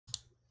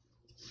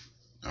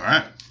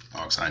Alright,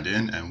 Ark signed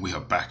in and we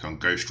are back on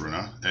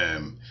Ghostrunner.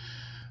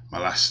 My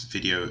last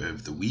video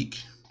of the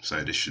week,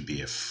 so this should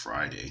be a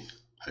Friday,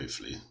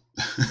 hopefully.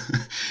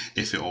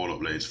 If it all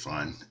uploads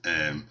fine.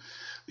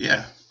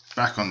 Yeah,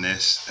 back on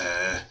this.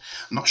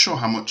 I'm not sure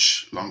how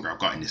much longer I've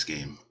got in this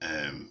game.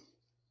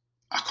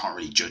 I can't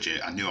really judge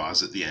it. I knew I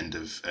was at the end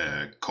of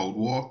Cold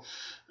War.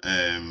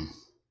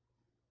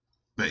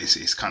 But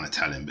it's kind of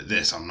telling. But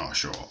this, I'm not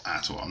sure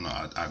at all.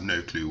 I have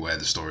no clue where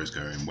the story's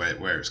going,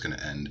 where it's going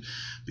to end.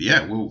 But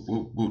yeah,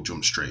 we'll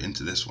jump straight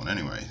into this one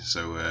anyway.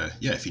 So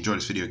yeah, if you enjoyed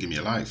this video, give me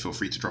a like. Feel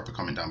free to drop a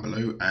comment down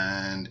below.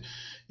 And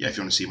yeah, if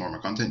you want to see more of my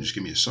content, just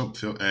give me a sub.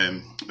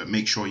 But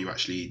make sure you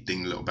actually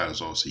ding the little bell as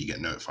well, so you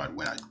get notified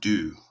when I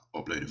do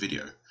upload a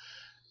video.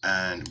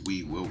 And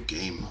we will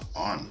game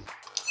on.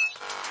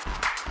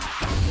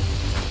 I'm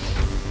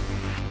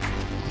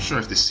not sure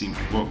if this seems.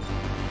 Whoa.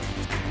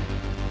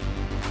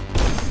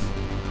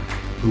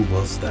 Who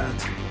was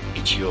that?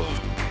 It's your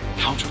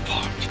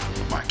counterpart.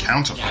 My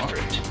counterpart?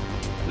 Gather it.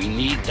 We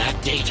need that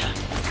data.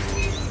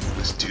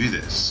 Let's do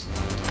this.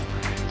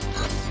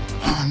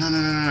 Oh, no.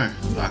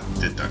 I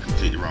did that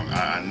completely wrong.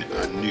 I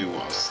knew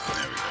what I was...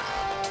 There we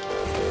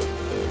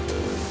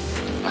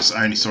go.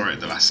 I only saw it at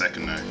the last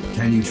second, though.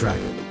 Can you track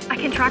it? I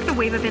can track the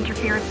wave of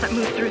interference that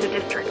moves through the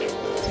district.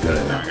 Good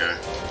There enough. we go.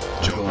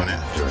 Jump on it.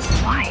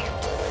 Why?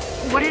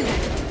 What is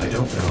it? I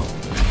don't know.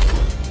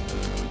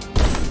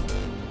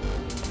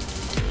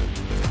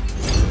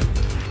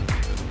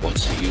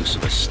 What's the use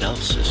of a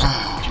stealth system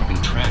that you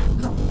can track?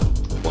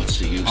 What's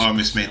the use Oh, I of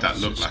made that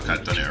look like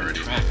I'd done it already.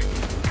 Track?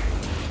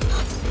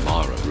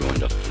 Mara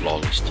ruined a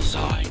flawless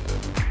design.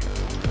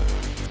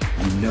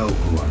 You know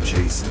who I'm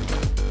chasing.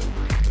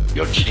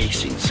 You're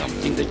chasing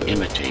something that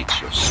imitates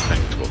your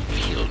spectral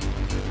field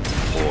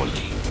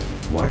poorly.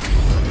 What?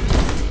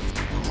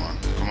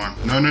 Come on.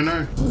 No.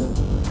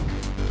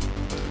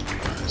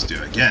 Right, let's do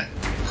it again.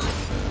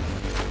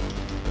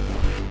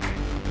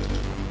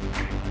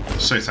 I'm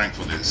so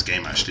thankful that this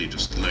game actually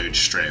just loads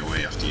straight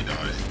away after you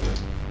die.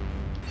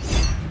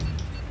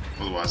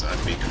 Otherwise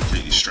I'd be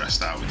completely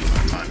stressed out with the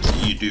amount of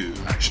times you do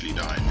actually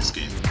die in this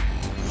game.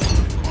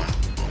 Come on.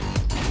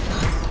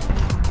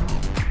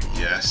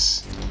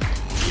 Yes.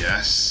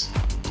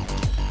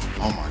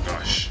 Oh my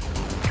gosh.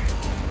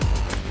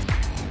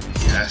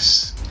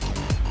 Yes.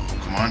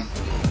 Come on.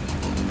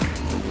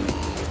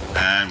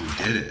 And we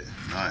did it.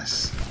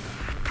 Nice.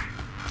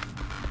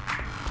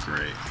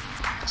 Great.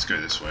 Let's go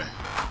this way.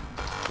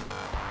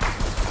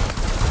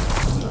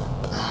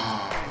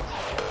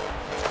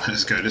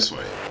 Let's go this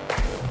way.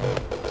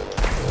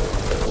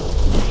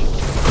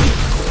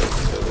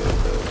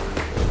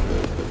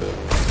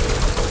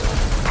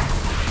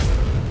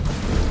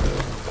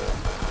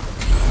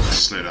 Let's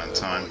slow down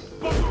time.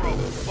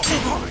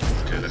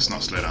 Okay, let's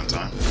not slow down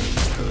time.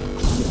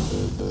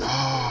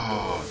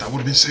 Oh, that would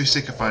have been so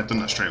sick if I had done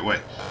that straight away.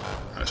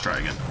 Right, let's try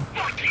it again.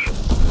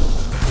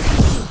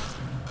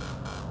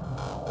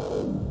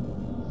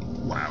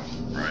 Wow,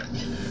 right.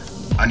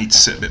 I need to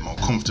sit a bit more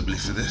comfortably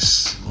for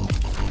this.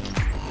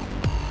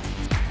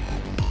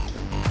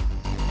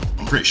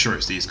 I'm pretty sure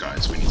it's these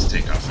guys we need to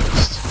take out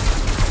first.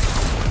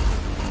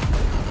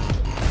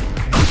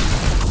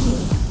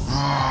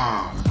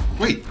 Ah,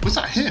 wait, was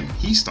that him?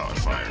 He started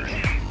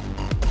firing.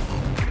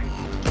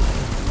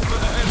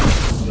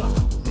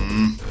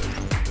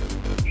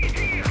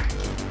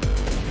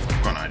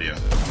 I've got an idea.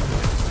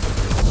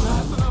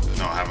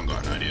 No, I haven't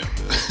got an idea.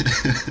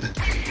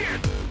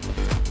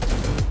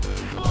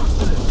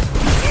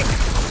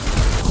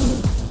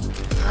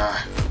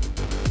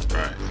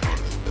 Right, hold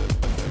on.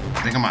 I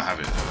think I might have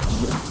it.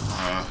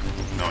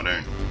 No, I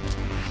don't.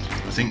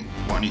 I think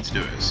what I need to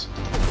do is...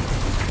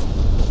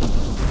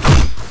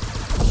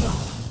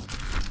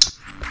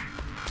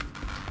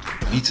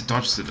 I need to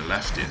dodge to the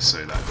left here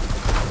so that...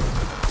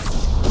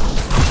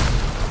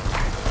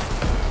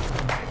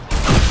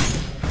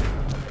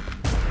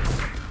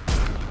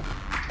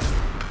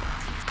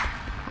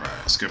 Right,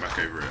 let's go back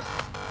over it.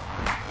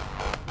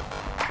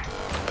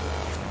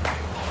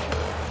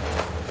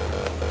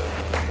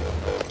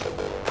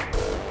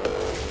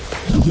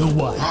 Yo,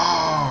 what?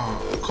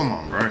 Oh, come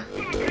on, bro.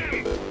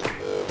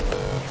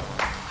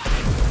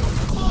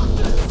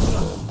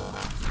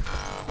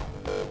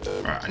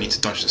 Right, I need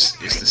to dodge this.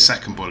 It's the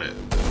second bullet.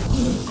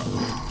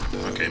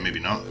 Okay, maybe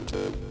not.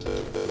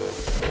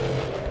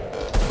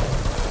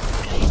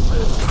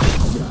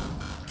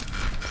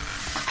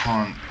 I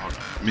can't. Hold on.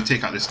 Let me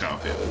take out this guy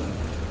up here.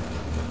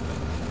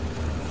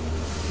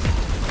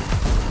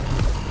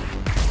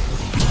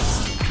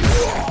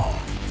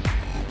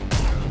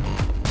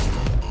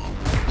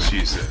 Let's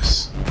use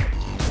this.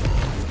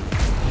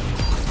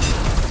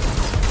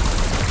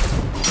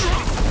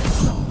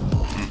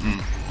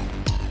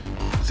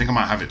 I think I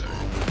might have it though. I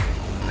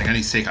think I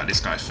need to take out this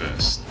guy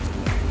first.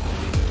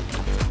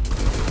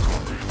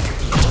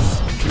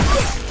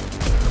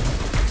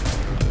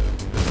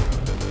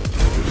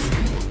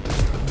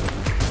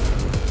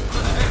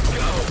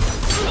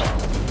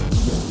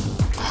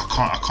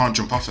 I can't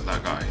jump off at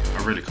that guy.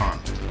 I really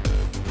can't.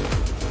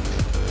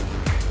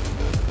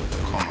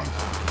 Come on.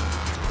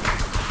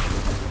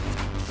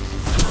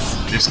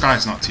 This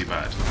guy's not too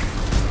bad.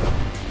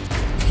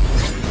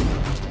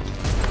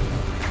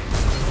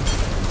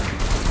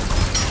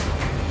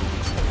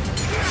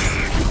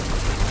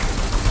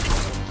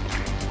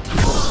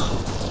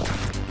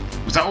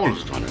 Was that all?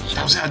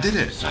 That was it, I did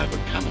it.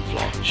 Cyber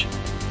camouflage,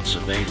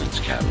 surveillance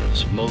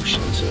cameras,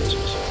 motion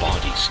sensors,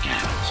 body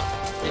scans.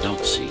 They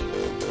don't see.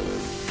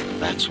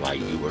 That's why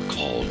you were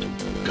called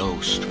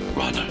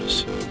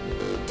Ghostrunners.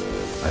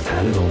 I've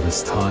had it all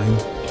this time.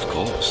 Of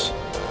course.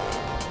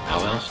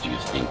 How else do you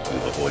think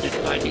you've avoided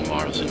fighting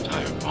Mara's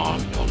entire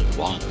army all at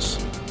once?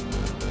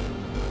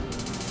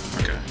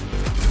 Okay.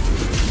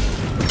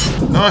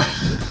 No!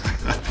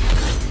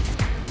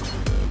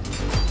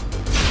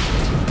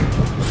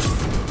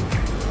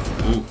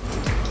 Ooh.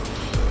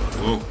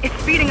 Whoa.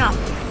 It's speeding up,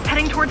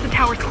 heading towards the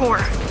tower's core.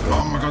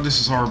 Oh my god,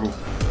 this is horrible.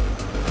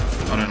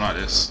 I don't like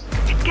this.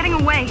 It's getting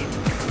away.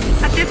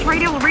 At this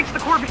rate, it'll reach the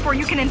core before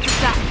you can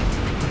intercept.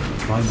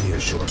 Find me a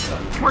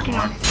shortcut. Working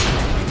on it.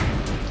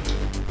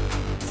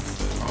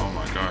 Oh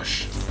my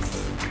gosh.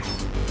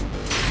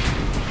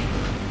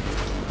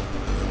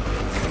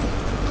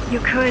 You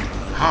could.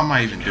 How am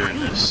I even doing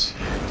this?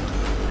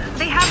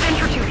 They have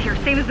Intratube here,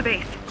 same as the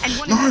base. And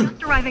one No! is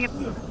just arriving at...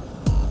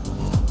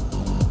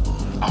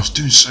 I was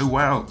doing so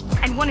well.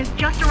 And one is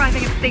just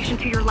arriving at the station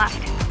to your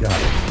left. Got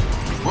it.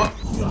 What?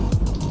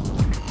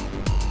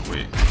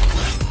 Wait.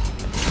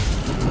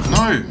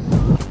 No!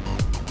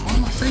 What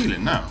am I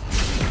feeling now?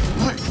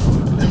 No!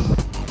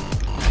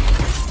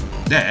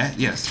 There,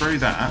 yeah, throw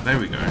that. There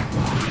we go.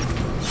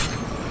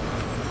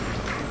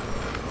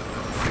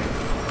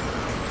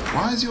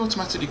 Why is he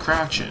automatically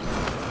crouching?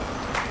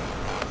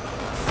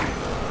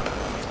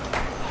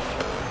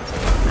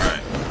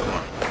 Right, come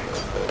on.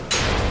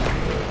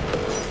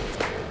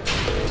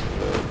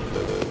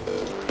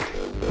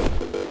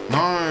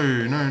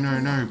 No, no, no,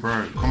 no,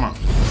 bro. Come on.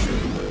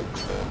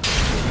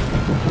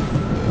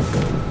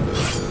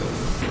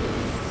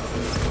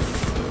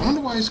 I wonder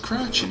why he's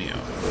crouching here.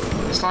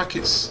 It's like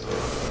it's...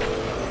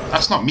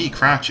 That's not me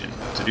crouching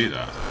to do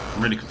that.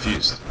 I'm really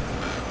confused.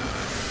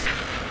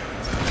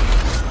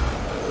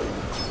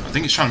 I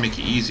think it's trying to make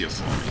it easier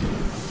for me.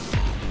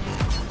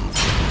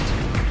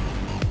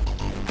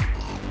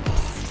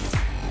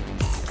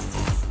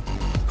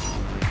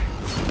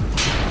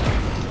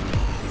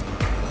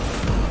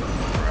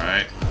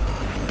 Right.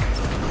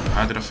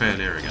 How did I fail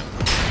here again?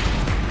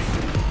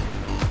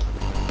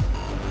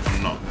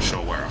 I'm not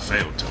sure where I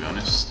failed, to be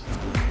honest.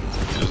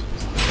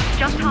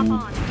 Just hop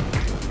on.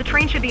 The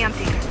train should be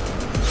empty.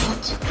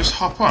 What? Just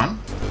hop on?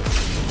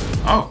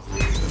 Oh.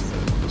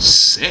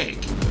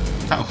 Sick.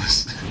 That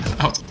was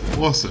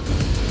awesome.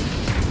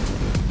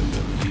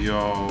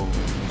 Yo.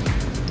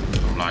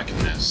 I'm liking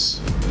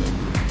this.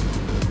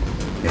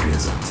 It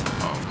isn't.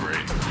 Oh,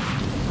 great.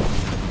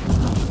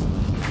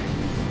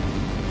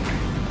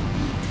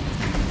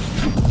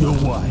 Your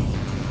way.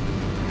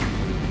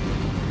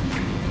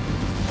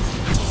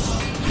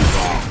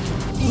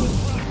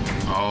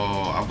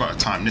 Oh, I've got to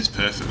time this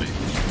perfectly.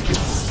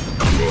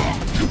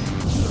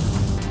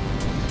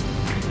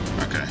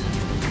 Okay.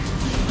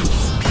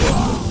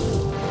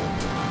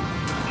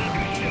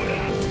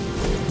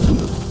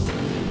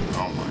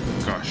 Oh my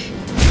gosh.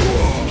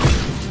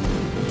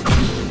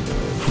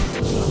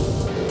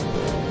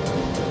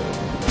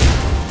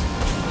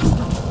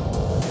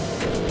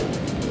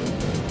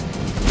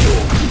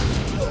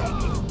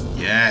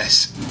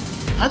 Yes.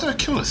 How did I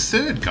kill a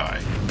third guy?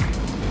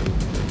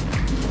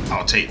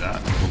 I'll take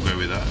that. We'll go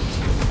with that.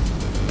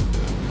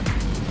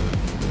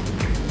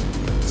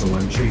 So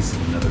I'm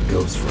chasing another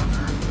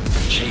Ghostrunner.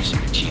 Chasing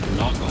a cheap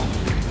knockoff.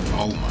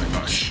 Oh my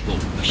gosh. Full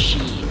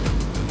machine.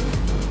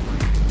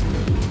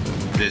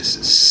 This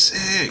is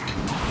sick.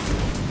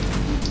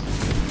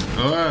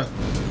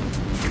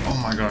 Oh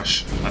my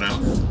gosh. I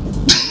don't.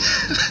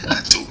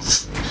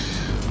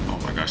 Oh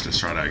my gosh, let's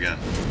try that again.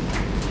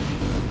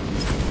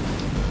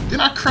 Did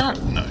I crouch?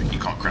 No, you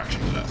can't crouch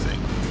into that thing.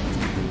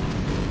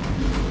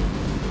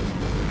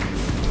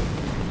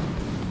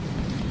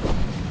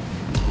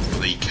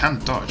 Although you can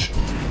dodge.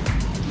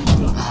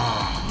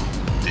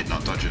 Oh, did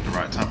not dodge at the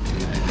right time.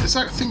 Has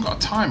that thing got a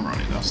timer on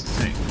it? That's the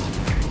thing.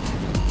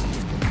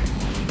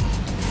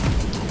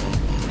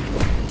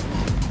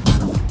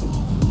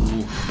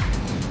 Oof.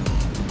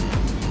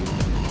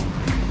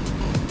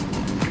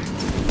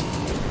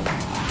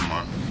 Come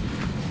on.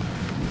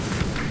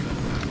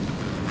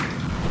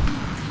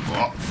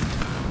 What?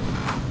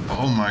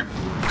 Oh my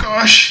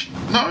gosh!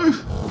 No!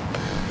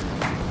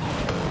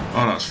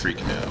 Oh, that's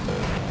freaking me out.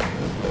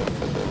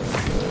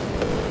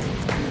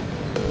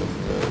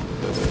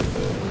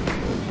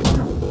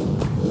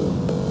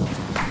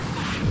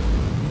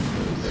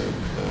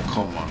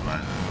 Come on,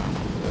 man.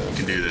 You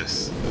can do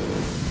this.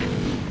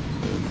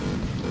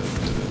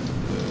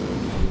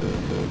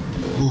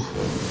 Ooh.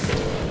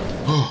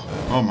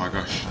 Oh my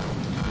gosh.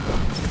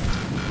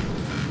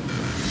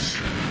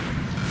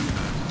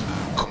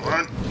 Come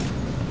on.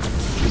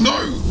 No!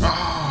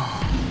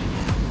 Ah!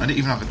 I didn't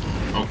even have a...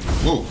 Oh,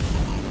 whoa.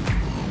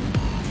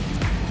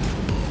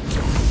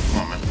 Come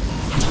on, man.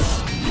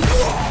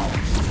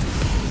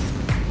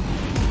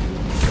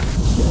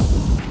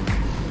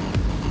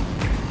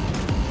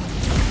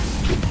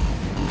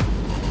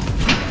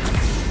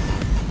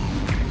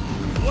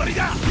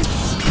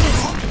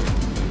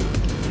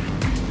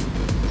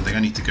 think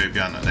I need to go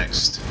behind that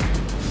next.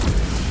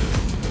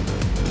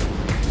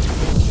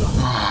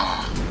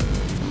 Ah.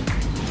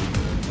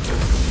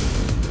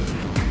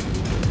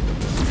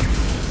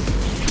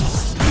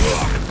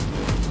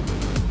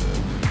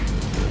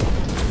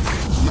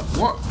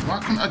 What? Why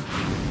can't I?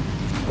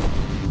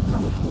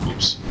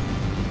 Oops.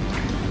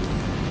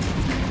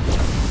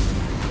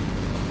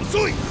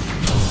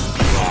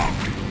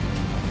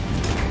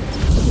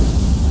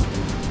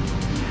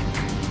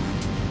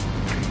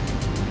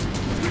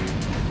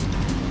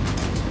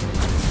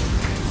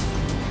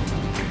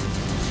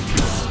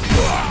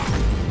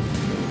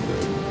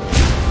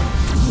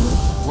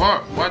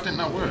 What? Why didn't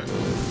that work?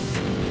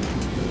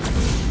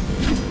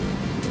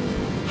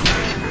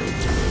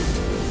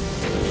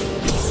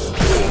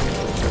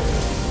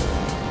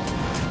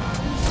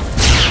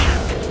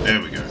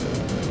 There we go.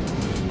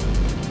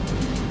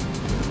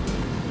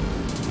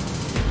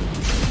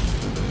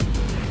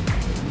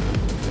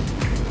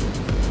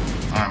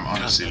 I'm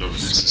honestly loving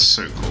this. It's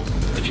so cool.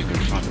 If you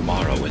confront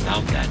Morrow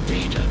without that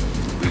data,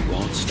 we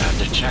won't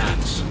stand a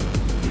chance.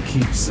 You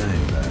keep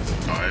saying that.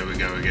 Oh, here we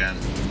go again.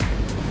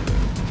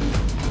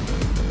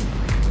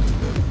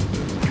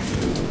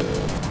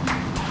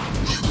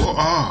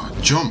 Oh,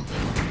 jump.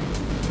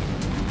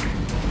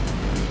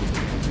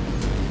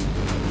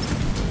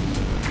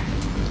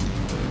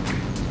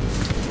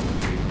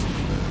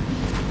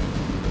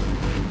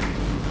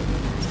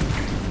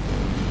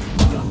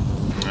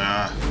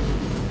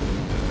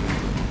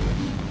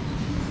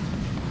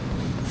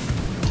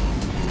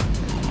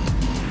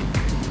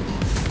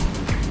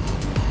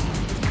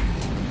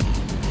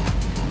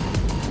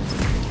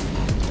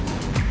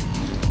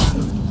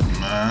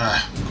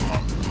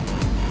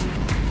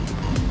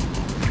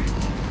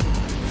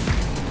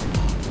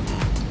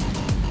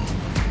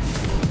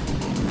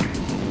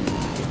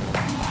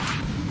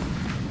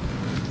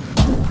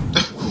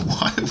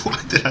 Why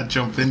did I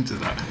jump into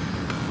that?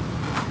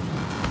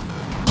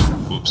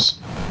 Whoops.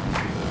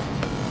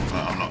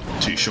 I'm not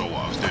too sure what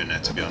I was doing there,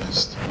 to be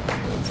honest.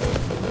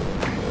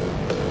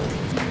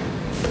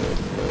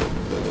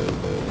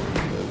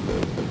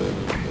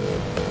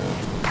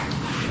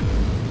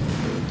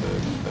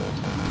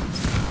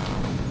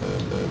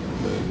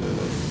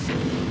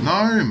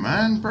 No,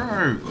 man,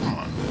 bro, come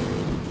on.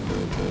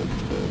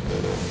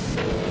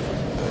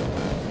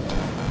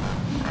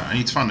 Right, I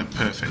need to find the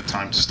perfect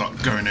time to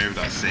start going over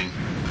that thing.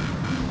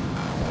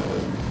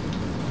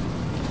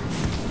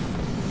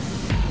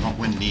 Not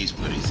when these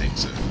bloody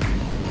things are.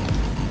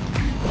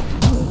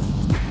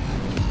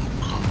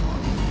 Come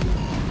on.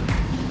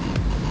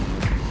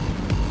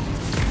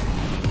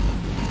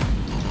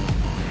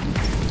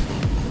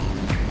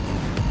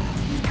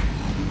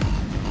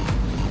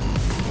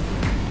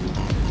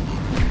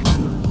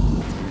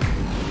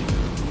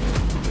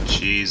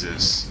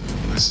 Jesus,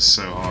 this is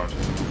so hard.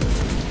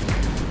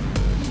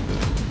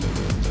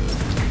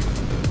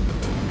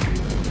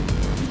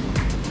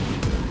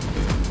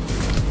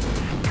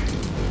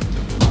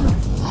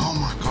 Oh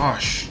my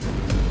gosh.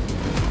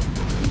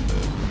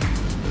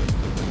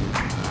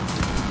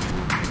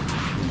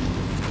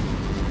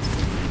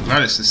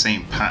 Glad it's the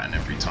same pattern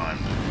every time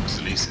though, because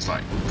at least it's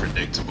like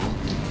predictable.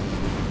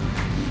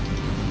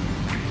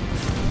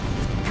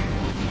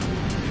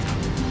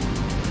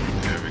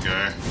 There we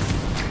go.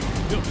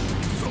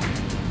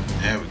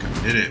 There we go.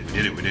 We did it. We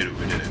did it. We did it.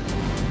 We did it.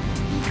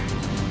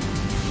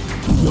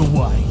 Your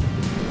way.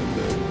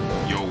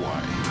 Your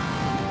way.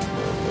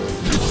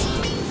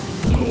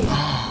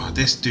 Oh,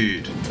 this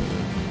dude.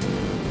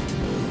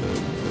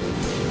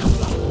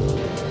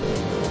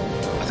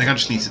 I think I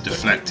just need to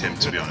deflect him,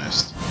 to be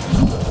honest.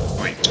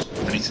 Wait,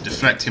 I need to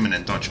deflect him and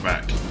then dodge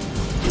back.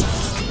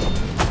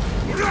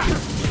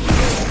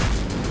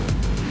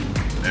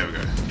 There we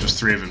go. Just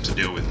 3 of them to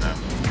deal with now.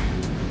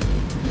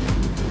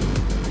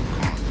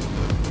 Come on.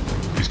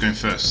 Who's going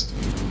first?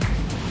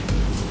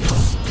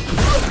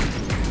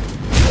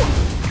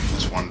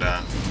 That's 1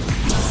 down.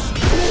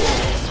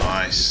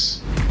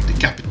 Nice.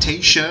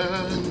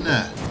 Decapitation!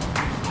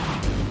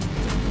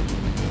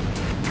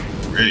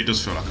 Really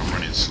does feel like I'm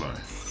running slow.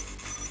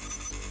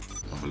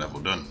 Another level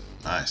done.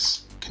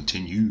 Nice.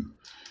 Continue.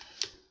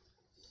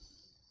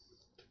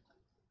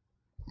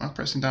 Am I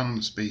pressing down on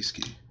the space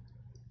key?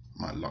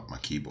 Might lock my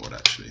keyboard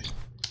actually.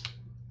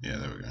 Yeah,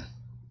 there we go.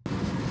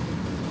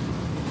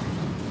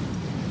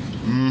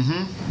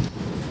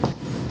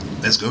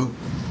 Let's go.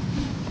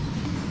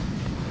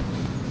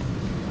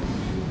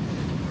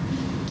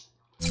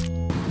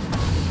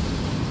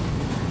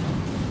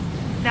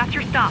 That's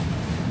your stop.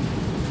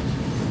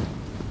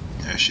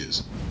 There she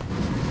is.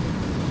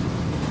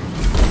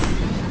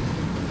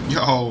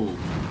 Yo!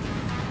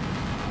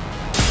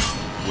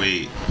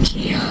 Wait.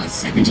 Kilo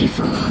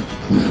 74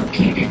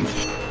 located.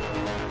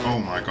 Oh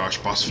my gosh,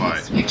 boss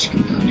fight. Switch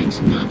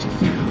component not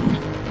found.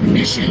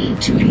 Mission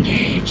to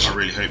engage. I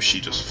really hope she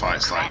just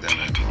fights like them.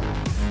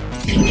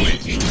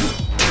 Engaging.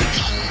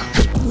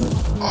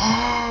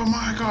 Oh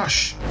my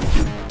gosh!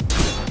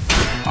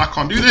 I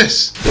can't do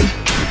this!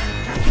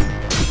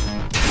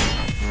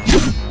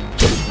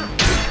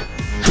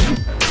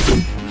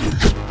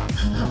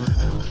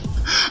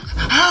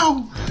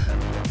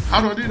 How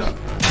do I do that?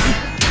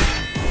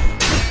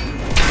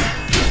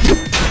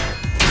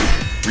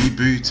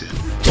 Rebooting.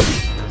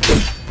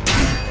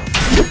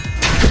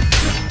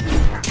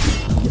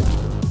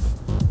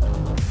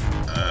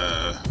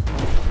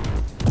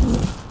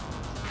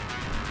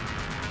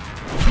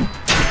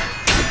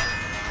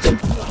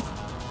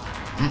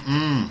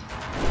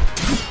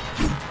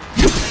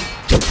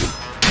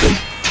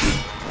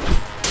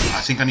 I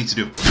think I need to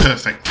do a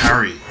perfect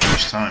parry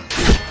each time.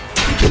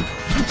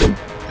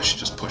 She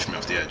just pushed me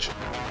off the edge.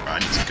 Right, I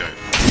need to go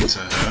into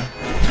her.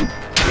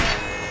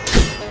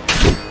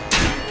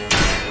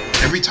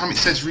 Every time it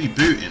says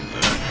rebooting,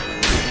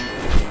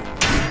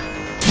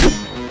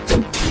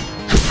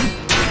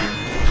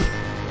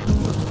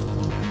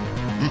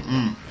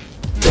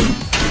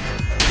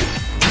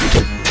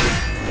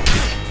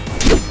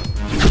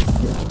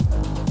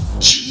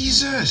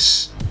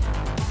 Jesus!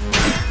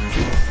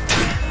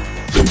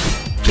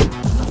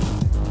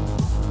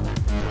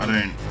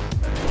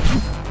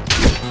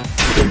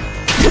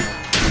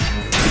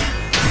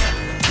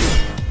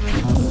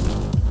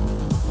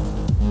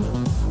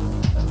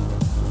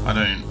 I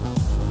don't.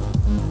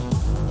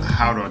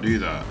 How do I do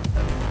that?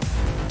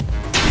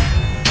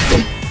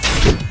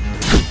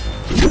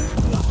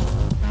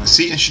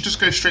 See, and she just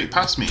goes straight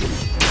past me.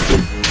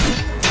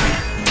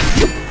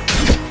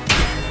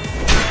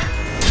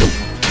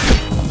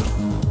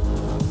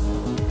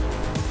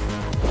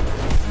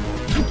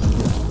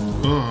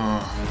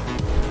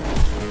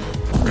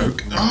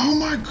 Oh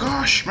my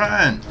gosh,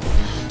 man!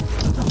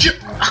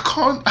 I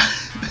can't.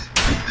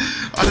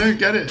 I don't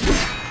get it.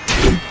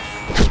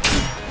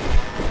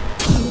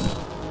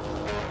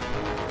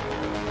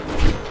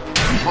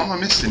 What am I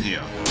missing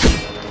here?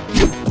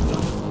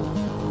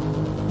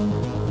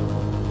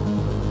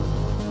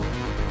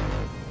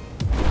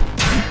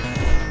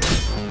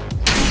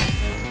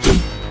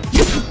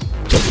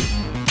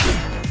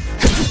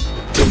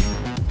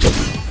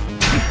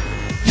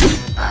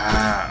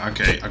 Ah,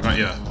 okay, I got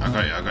you.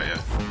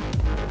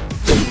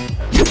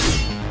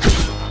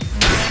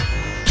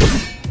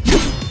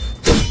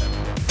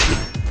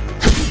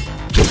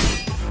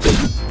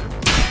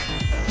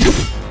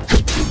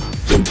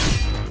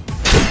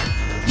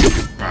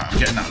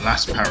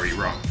 Last parry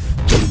wrong.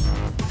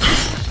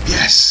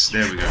 Yes,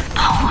 there we go.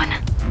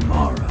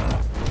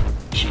 Mara.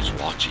 She's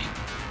watching.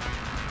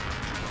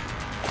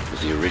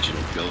 With the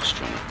original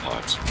Ghostrunner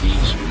parts,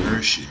 these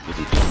moves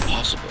wouldn't be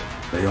possible.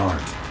 They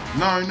aren't.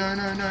 No.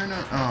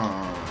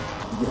 Oh.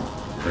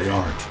 They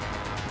aren't.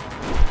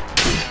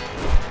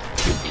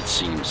 It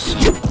seems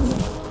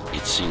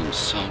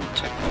some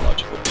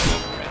technological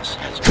progress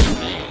has been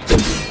made.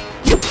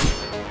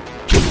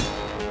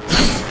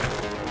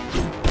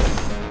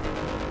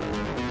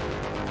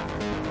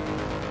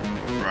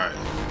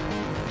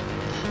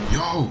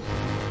 Yo!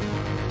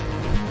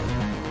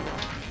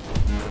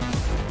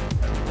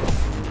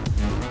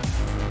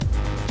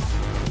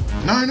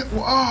 No,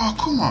 oh,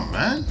 come on,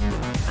 man.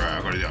 Right,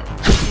 I got it up.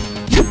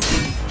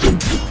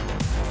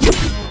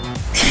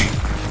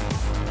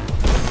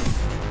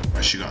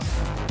 Where's she gone?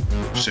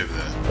 She's over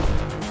there.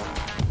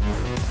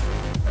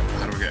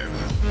 How do we get over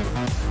there?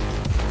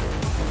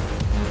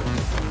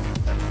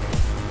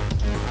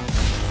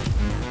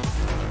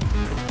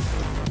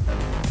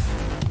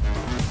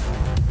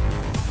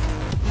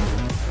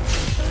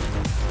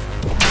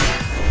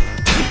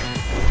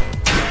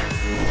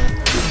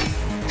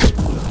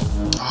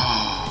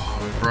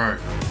 Bro,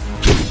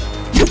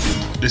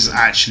 this is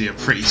actually a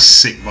pretty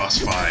sick boss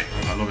fight.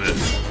 I love it.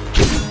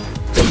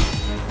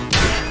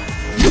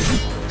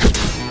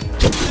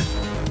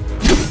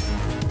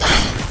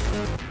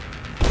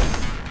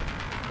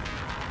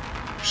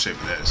 Just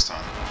over there this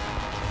time.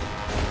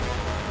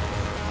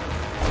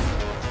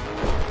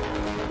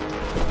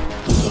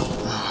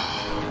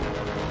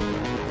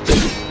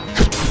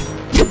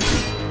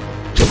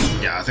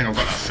 Yeah, I think I've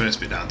got that first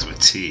bit down to a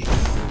T.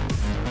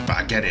 But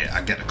I get it.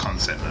 I get the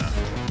concept now.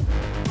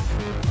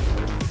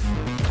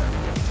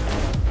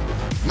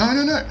 No.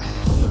 Right,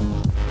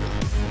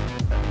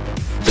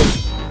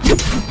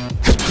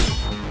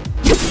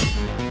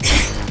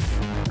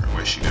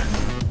 where's she going?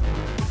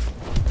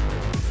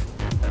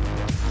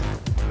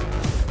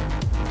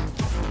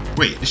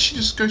 Wait, did she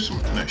just go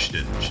somewhere? No, she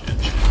didn't. She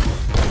didn't.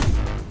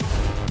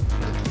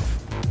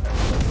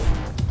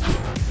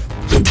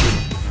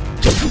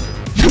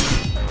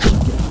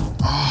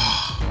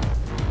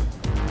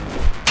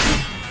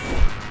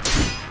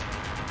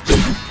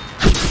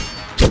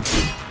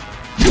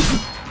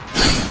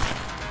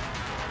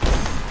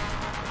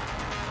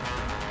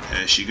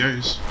 There she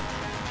goes.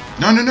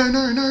 No.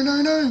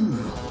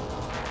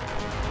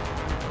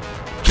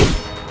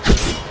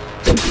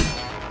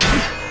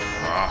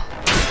 Ah,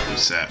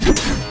 reset.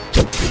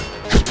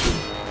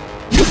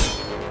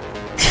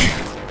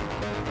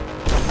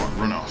 What,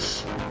 run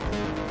off?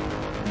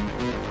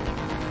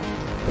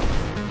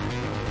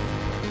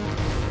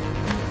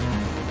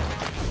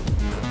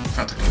 In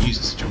fact, I can use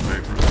this to jump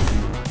over it.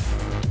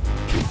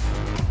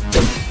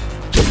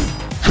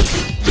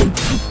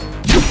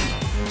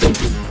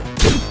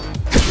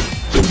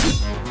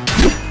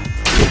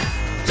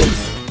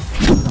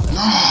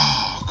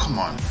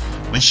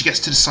 When she gets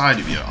to the side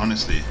of you,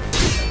 honestly,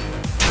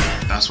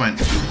 that's when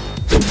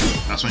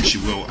she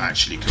will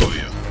actually kill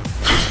you.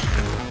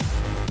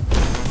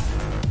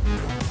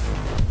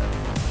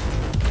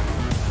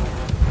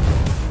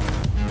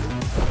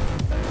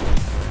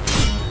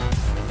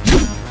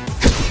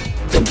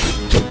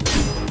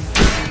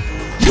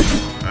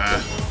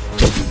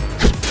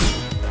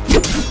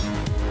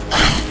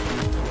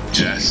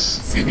 Yes.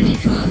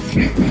 74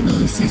 threat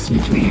level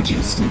assessment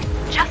readjusted.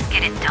 Just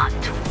get it done,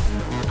 Tool.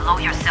 Blow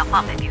yourself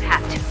up if you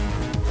have to.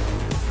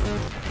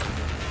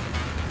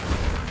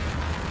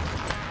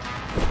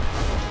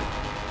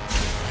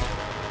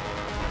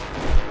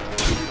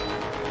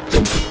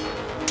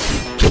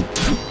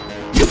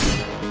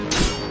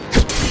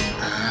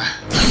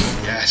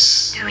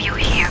 Yes. Do you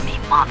hear me,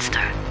 monster?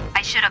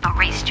 I should have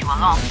erased you a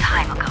long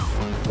time ago.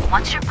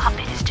 Once your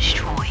puppet is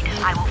destroyed,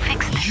 I will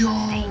fix this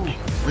mistake.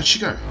 Where'd she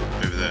go?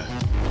 Over there.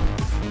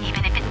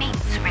 Even if it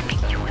means ripping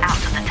you out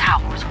of the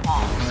tower's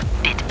walls,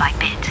 bit by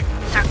bit,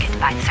 circuit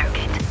by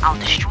circuit, I'll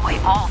destroy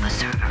all the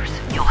servers.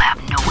 You'll have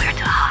nowhere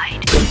to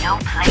hide, no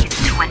place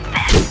to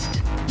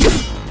invest.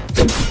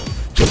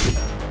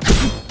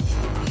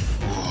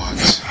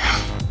 What?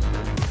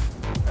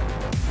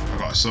 I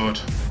got a sword.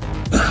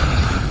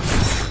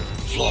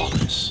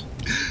 Flawless.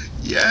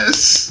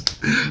 Yes!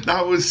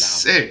 That was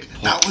sick.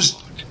 That was...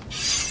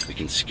 We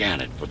can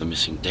scan it for the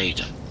missing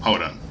data.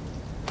 Hold on.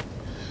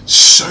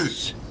 So...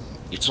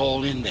 It's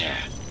all in there,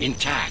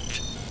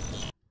 intact.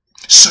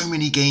 So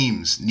many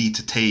games need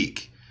to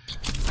take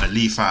a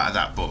leaf out of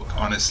that book,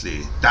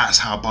 honestly. That's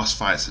how boss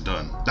fights are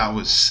done. That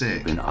was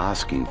sick. Been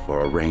asking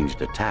for a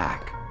ranged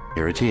attack.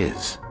 Here it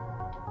is.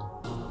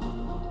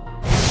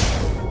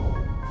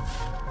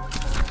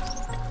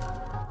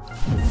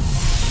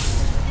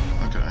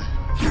 Okay.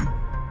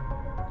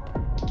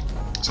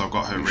 So I've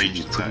got her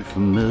ranged attack. Pretty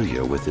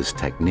familiar with this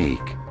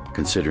technique,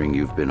 considering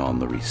you've been on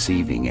the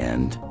receiving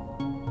end.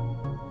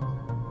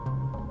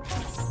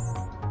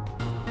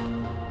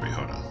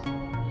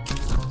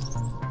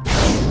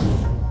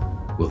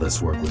 Will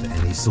this work with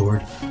any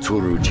sword?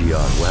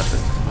 Tsurujiar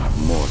weapons are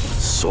more than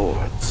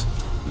swords.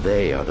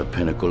 They are the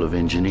pinnacle of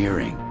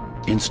engineering,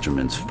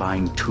 instruments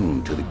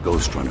fine-tuned to the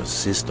Ghostrunner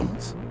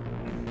systems.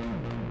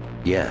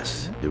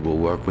 Yes, it will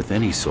work with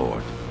any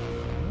sword.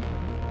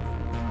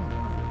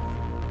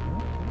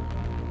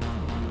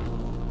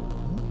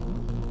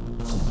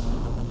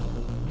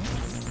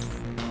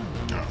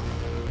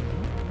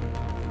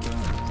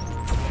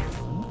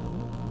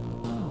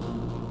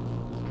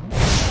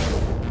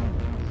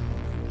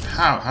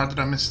 How did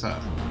I miss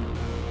that?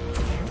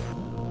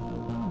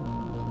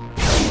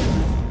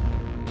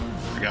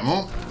 I get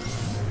more?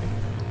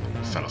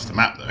 Fell off the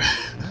map though.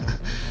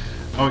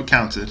 Oh, it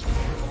counted.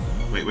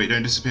 Wait,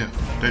 don't disappear.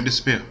 Don't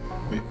disappear.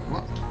 Wait,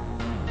 what?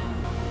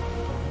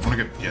 I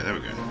wanna go. Yeah, there we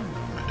go.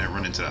 Right, don't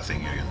run into that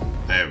thing again.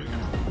 There we go.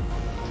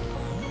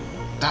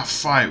 That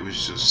fight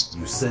was just.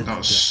 That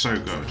was so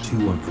good.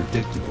 Too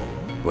unpredictable.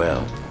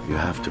 Well, you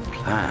have to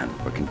plan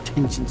for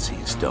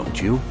contingencies,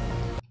 don't you?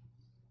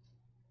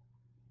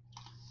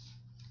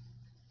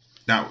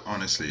 Now,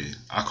 honestly,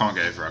 I can't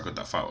get over how good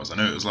that fight was. I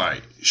know it was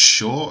like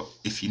short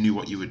if you knew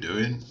what you were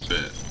doing,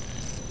 but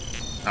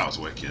that was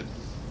wicked.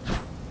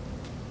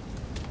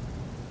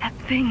 That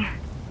thing.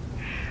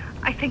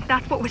 I think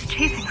that's what was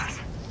chasing us.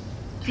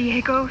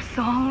 Diego,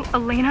 Saul,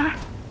 Elena.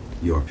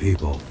 Your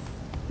people.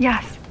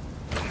 Yes.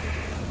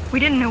 We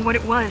didn't know what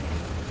it was.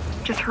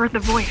 Just heard the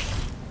voice.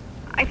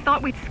 I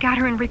thought we'd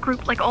scatter and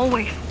regroup like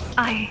always.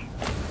 I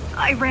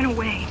ran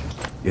away.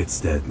 It's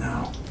dead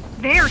now.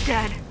 They're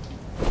dead.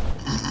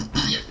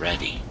 Get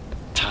ready.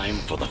 Time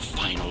for the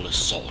final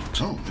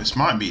assault. Oh, this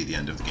might be the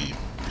end of the game.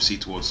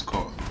 Proceed towards the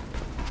core.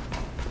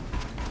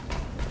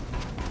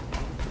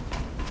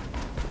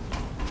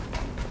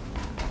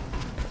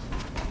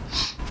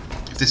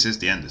 If this is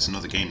the end, it's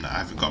another game that I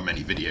haven't got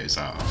many videos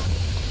out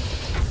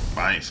of.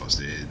 But I ain't fussed.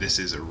 This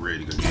is a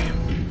really good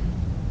game.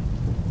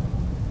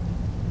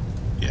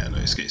 Yeah,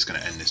 look, it's going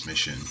to end this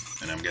mission,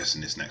 and I'm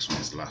guessing this next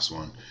one is the last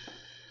one.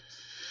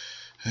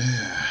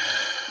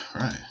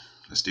 Right,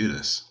 let's do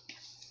this.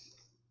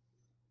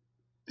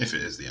 If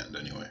it is the end,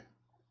 anyway.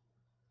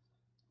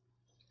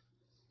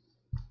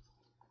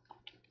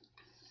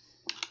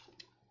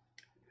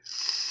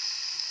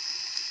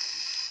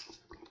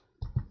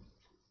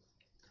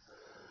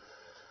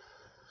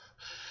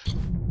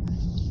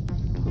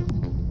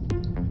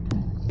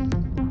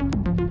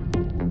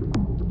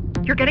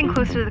 You're getting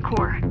closer to the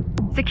core.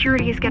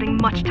 Security is getting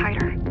much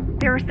tighter.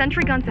 There are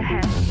sentry guns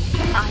ahead.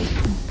 I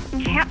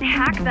can't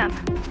hack them.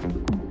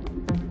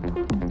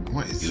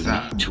 What is You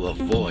that? need to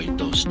avoid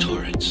those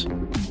turrets.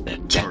 They're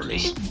deadly.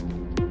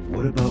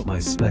 What about my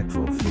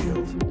spectral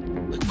field?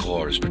 The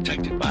core is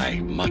protected by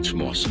much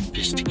more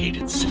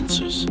sophisticated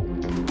sensors.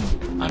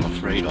 I'm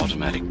afraid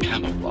automatic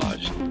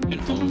camouflage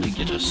can only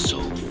get us so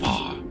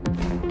far.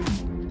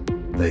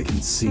 They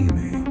can see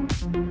me.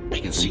 They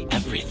can see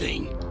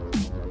everything.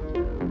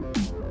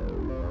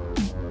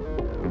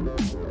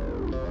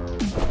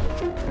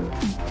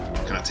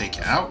 Can I take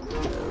it out?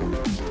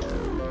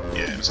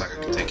 Yeah, it looks like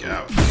I can take it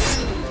out.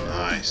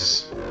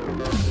 Nice.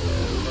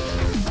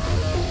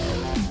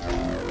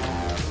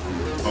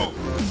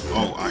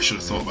 Oh, I should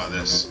have thought about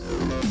this.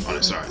 Oh, no,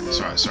 sorry.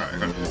 I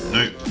got it.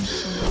 Nope.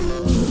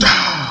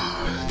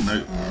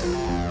 Nope.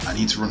 I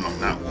need to run along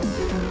that wall.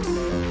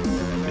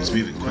 It's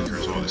moving quicker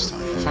as well this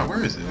time. In fact,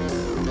 where is it? I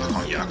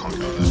can't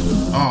go there.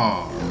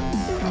 Oh,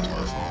 that's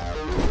my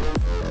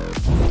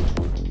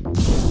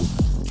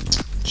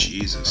fault.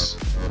 Jesus.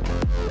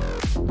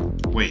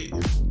 Wait.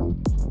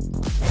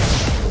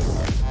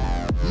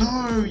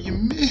 No, you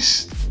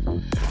missed.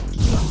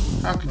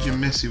 How could you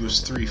miss? He was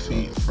 3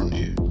 feet in front of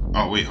you.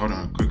 Oh wait, hold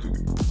on, quick.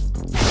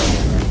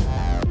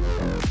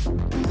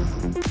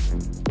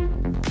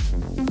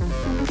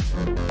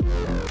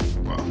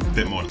 Well, a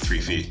bit more than 3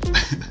 feet.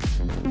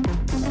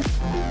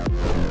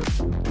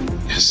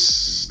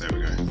 Yes, there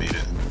we go, made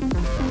it.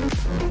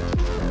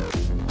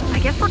 I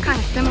guess we're kind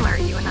of similar,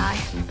 you and I.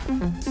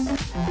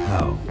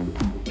 How?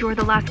 You're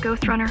the last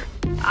Ghostrunner.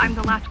 I'm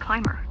the last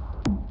climber.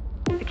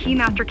 The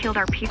Keymaster killed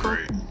our people.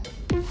 Great.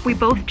 We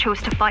both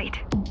chose to fight.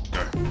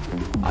 Go.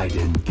 I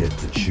didn't get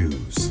to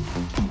choose.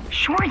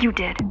 Sure you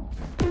did.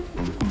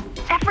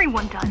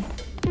 Everyone does.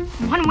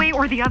 One way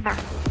or the other.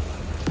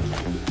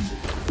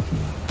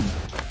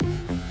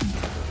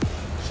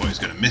 Thought he was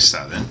gonna miss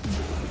that then.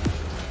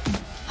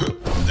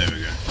 There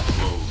we go.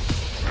 Whoa.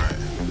 Alright.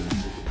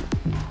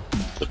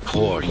 The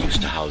core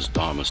used to house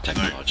Dharma's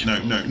technological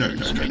No.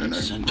 administrative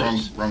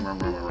centers. Wrong.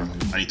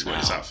 I need to work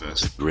this out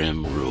first.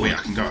 Grim ruin. Wait,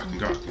 I can go.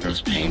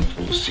 It's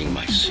painful seeing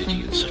my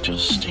city in such a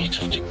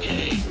state of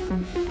decay.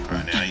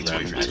 Alright, now I need to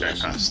wait for it to go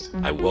past.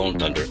 I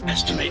won't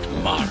underestimate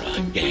Mara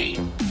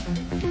again.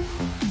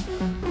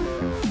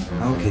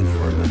 How can you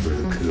remember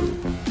the coup?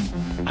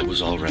 I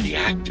was already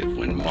active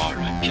when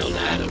Mara killed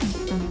Adam.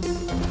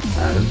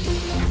 Adam?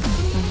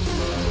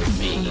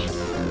 Me.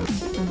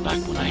 Back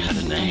when I had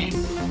a name.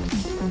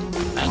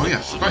 And Oh yeah,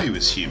 I forgot he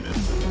was human.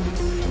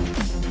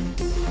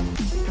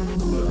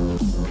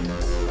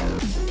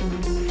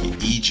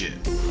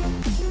 Egypt.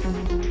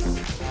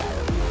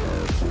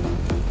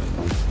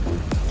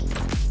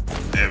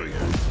 There we go.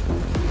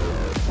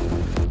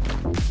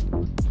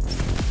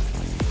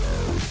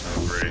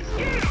 Oh, great.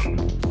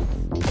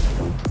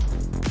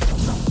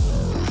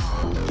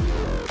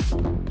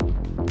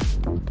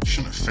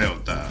 Shouldn't have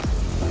failed that.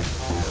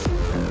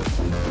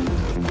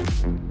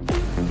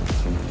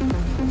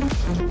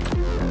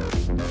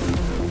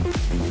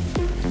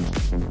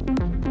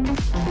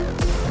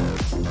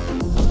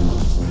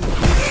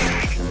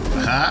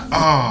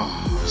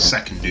 Oh,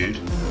 second dude.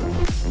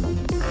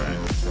 Right.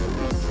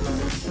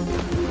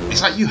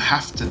 It's like you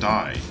have to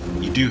die.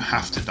 You do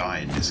have to die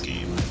in this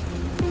game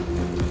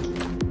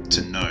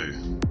to know.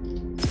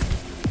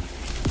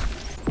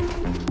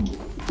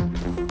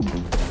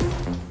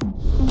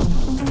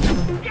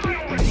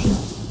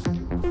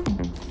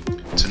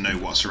 To know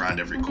what's around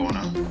every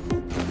corner.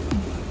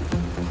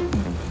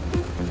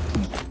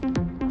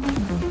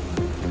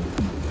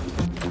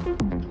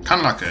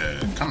 Kind of like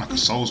a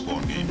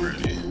Soulsborne game,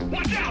 really.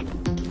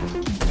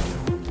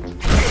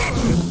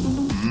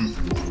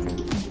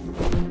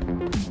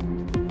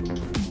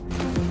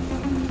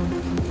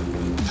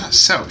 That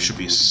setup should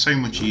be so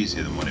much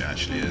easier than what it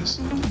actually is.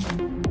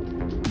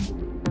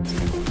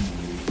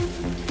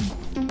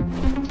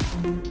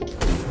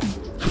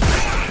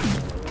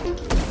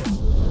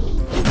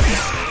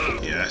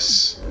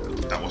 Yes,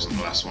 that wasn't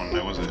the last one,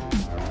 though, was it?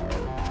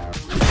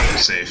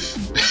 Safe.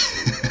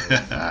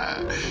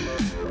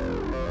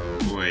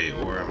 Wait,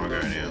 where am I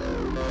going here?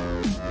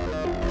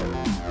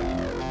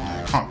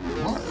 I can't.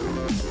 What?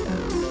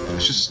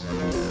 It's just.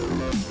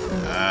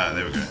 Ah,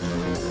 there we go.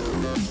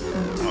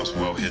 That was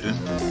well hidden.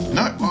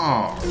 No!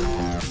 Oh!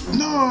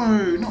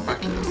 No! Not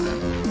back here,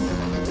 man.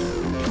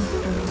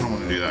 I don't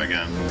want to do that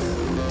again.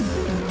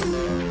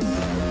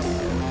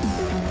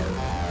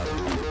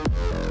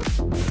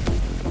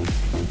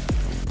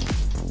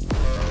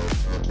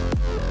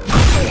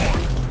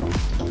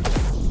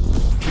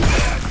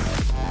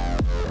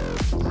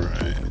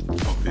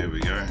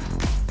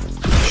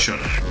 Shut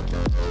up.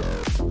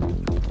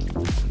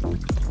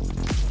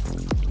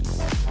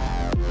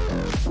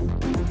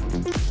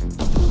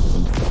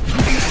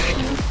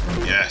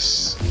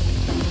 Yes.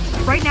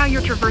 Right now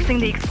you're traversing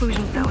the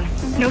exclusion zone.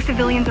 No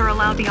civilians are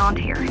allowed beyond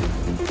here.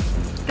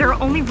 There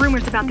are only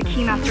rumors about the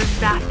Keymaster's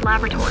vast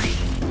laboratory.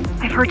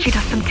 I've heard she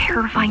does some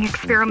terrifying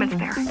experiments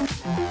there.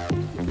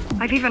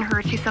 I've even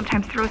heard she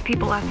sometimes throws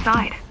people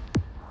outside.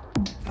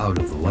 Out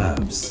of the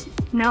labs.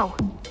 No,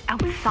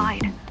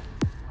 outside.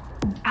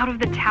 Out of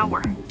the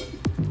tower.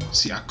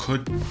 See, I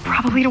could.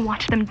 Probably to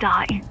watch them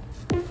die.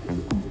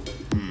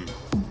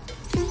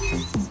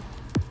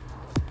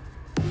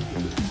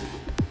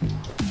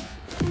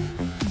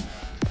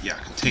 Yeah,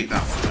 I can take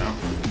that one now.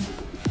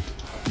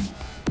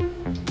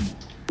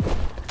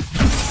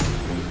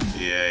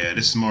 Yeah,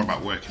 this is more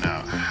about working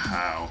out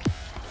how,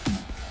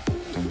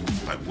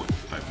 like what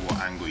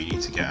angle you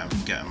need to get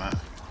them at.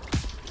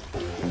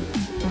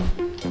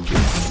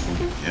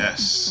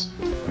 Yes.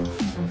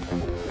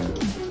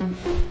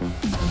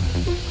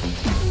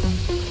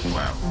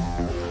 Wow.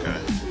 Okay.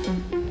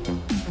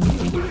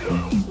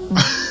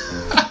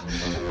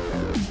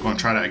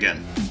 try that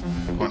again.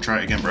 Come on, try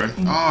it again, bro.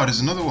 Oh, there's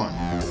another one.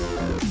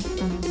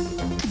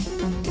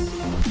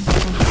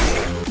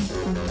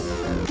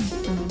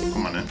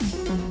 Come on then.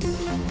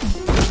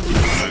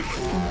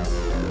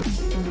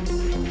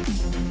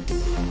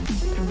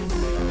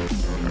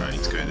 Alright, I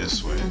need to go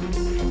this way.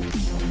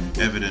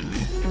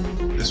 Evidently.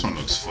 This one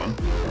looks fun.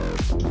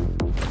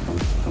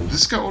 Does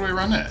this go all the way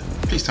around there?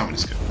 Please tell me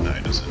this goes. No,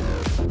 it doesn't.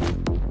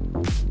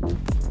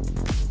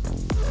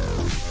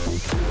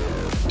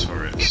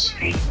 Turrets.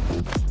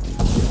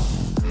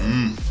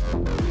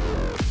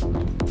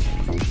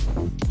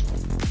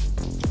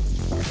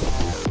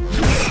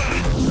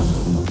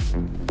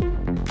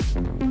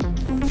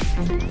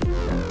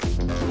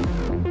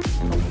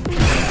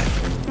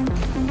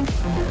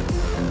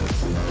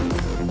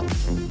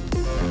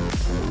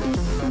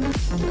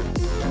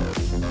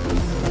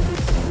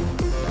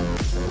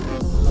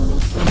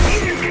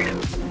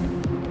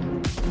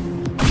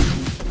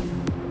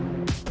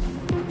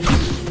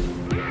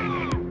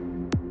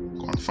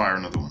 Fire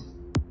another one.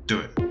 Do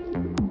it.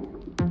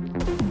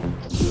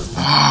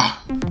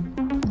 Ah!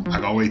 I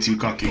got way too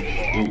cocky.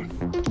 Ooh.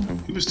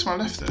 Who was to my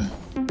left there?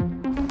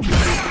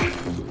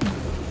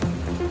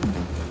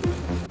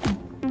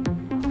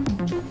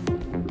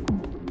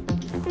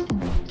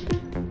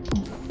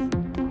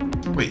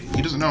 Wait,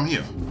 he doesn't know I'm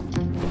here.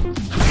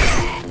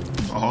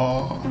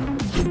 Oh.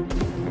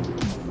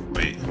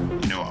 Wait,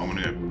 you know what? I'm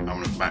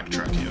gonna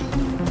backtrack here.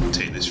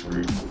 Take this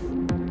route.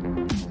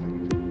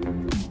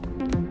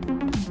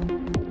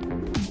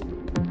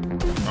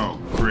 Oh,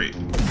 great.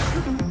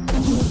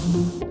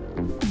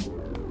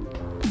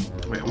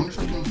 Wait, I wonder if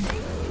I can...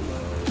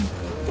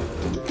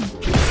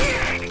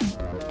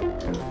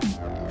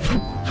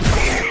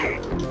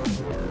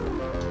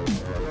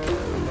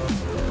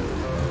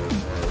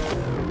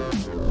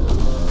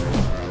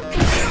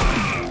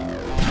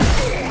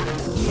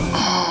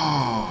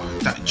 Oh,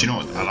 that, do you know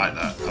what? I like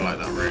that. I like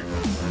that route.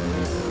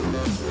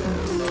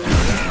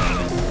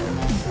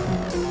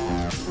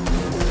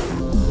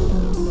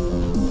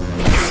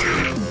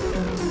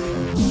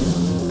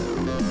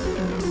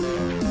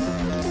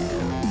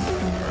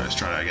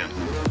 Try that again.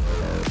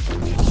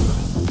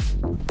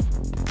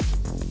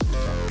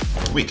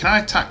 Wait, can I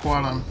attack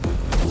while I'm...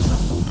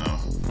 Oh.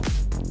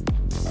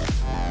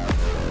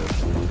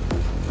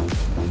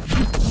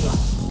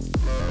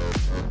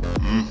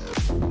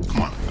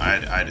 Come on, I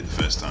did it the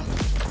first time.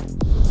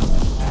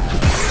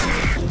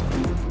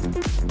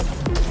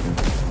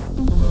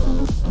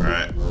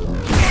 Alright,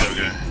 there we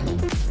go.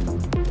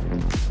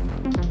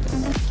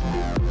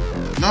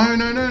 No,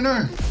 no, no,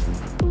 no!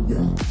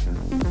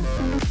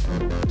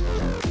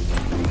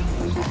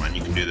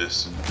 Do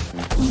this.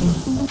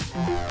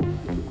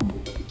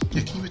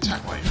 Yeah, can you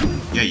attack while you're...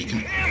 Yeah, you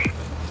can.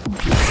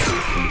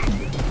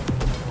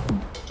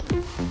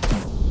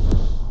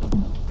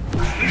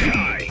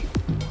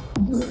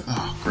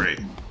 Oh, great.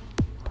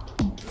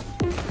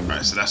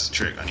 Alright, so that's the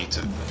trick. I need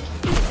to...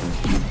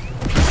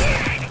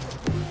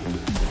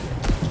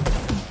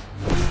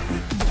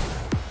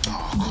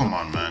 Oh, come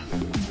on, man.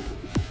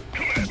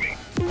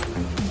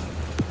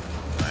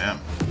 I am.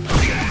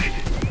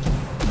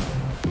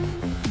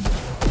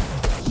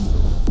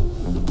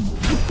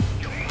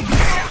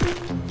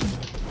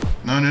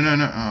 No, no, no,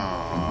 no.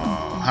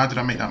 Oh, how did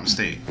I make that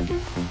mistake? I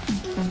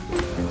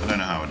don't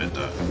know how I did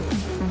that.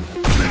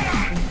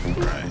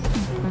 Right.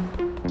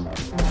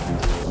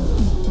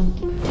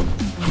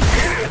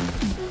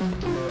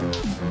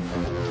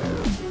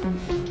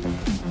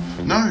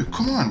 No,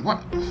 come on,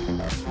 what?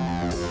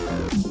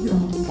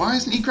 Why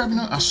isn't he grabbing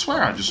on? I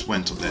swear I just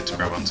went up there to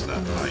grab onto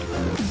that, like...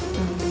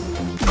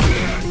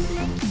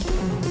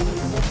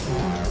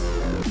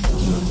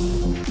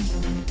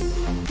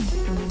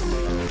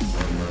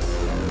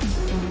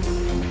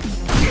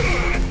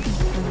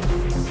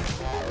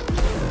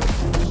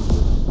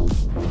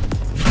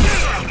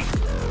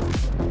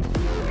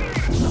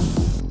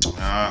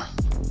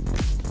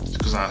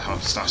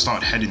 Because I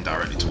started heading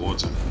directly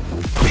towards him.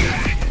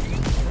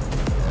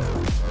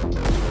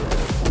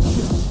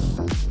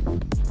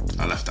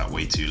 I left that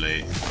way too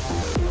late.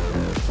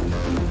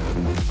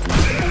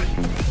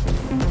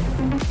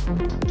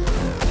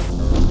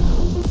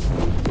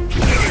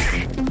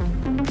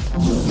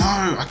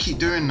 No, I keep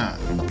doing that.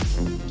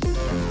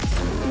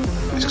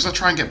 It's because I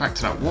try and get back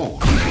to that wall.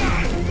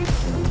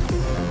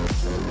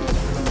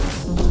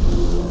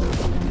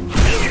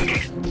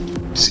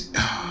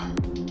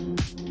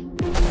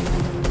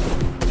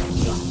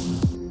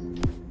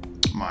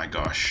 My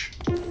gosh.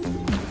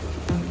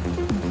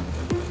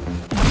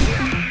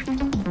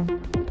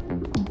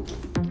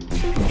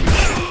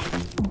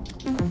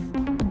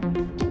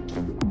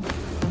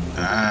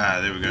 Ah,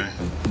 there we go.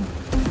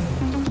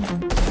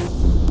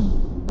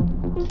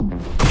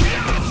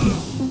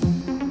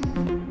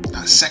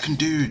 That second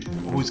dude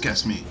always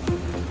gets me.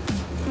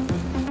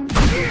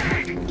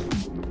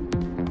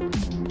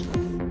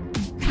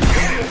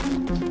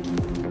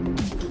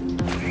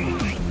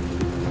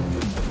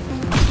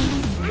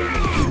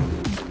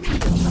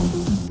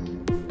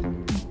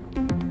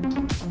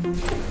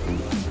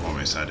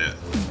 Almost had it.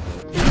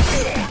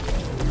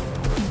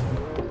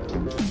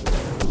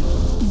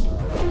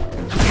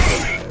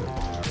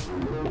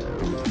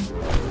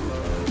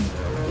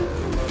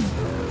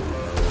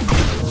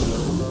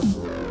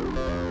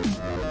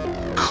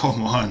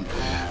 Come on.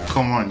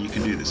 Come on, you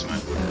can do this, man.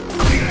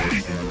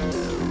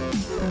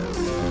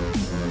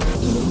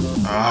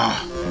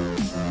 Ah.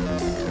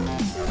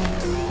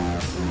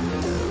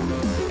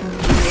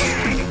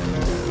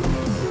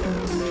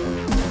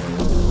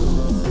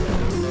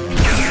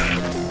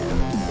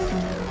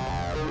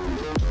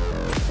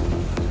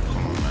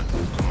 Come on, man.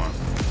 Come on.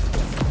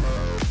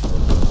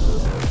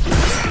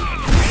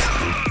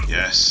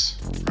 Yes.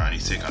 Right, I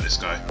need to take out this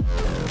guy.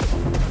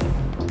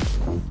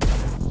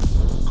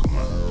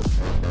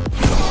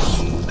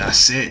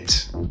 That's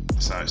it.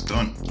 That's how it's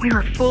done. We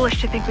were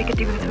foolish to think we could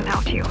do this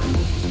without you.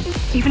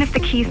 Even if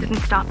the keys didn't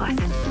stop us,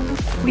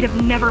 we'd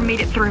have never made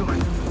it through.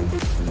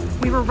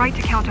 We were right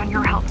to count on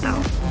your help, though.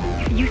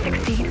 If you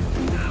succeed,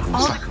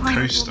 all the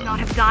clients will not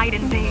have died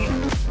in vain.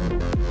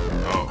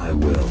 Oh. I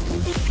will.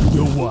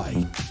 Your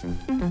way.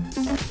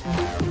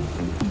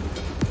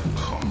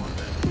 Come on,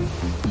 man.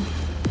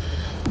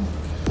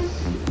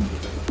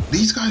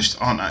 These guys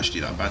aren't actually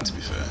that bad, to be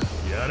fair.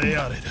 Yare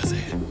yare does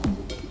it.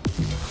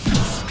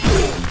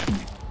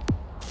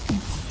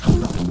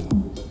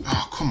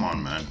 Oh, come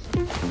on, man.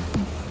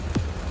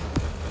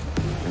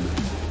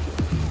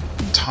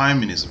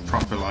 Timing is a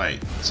proper, like,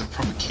 it's a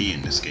proper key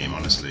in this game,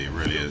 honestly. It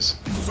really is.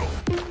 Oh,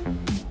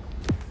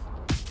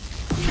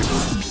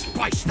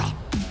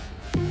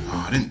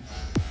 I didn't...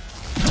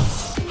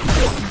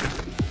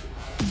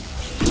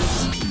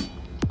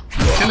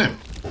 Kill him!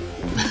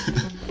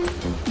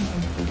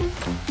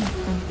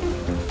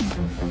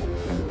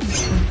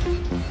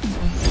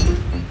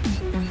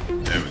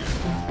 There we go.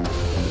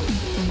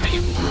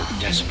 People are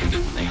desperate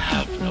when they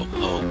have no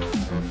hope.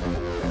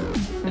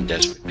 And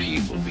desperate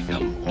people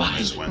become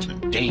violent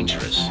and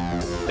dangerous.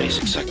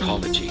 Basic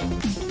psychology,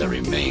 the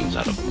remains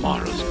out of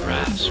Mara's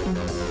grasp.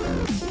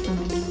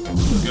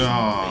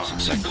 Oh. Basic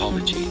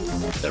psychology,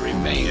 the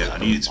remains Yeah, I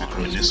out need it of to be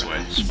coming Mara's this way.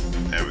 grasp.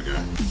 There we go.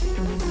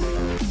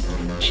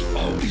 She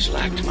always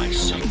lacked my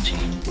subtlety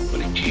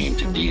when it came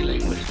to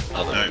dealing with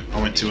other... No,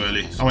 I went too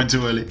early. I went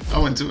too early. I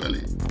went too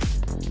early.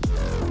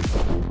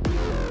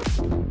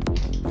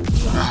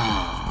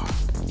 Ah.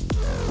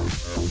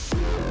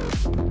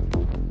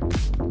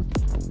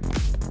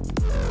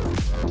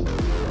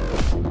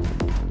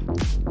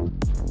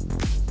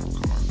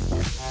 Come on.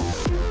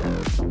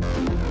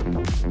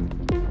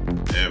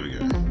 There we go.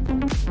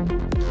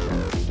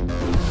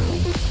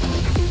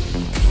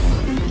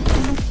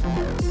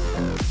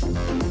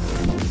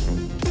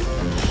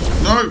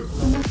 No!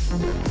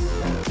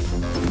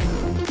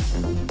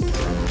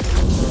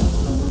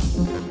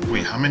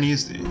 Wait, how many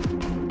is there?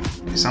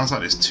 It sounds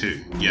like there's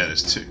two. Yeah,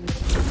 there's two.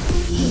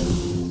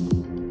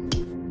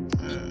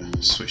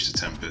 Switch to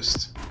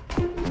Tempest.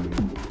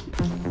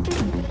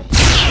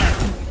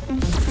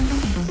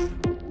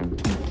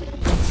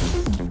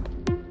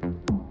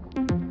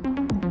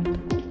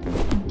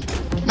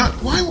 No,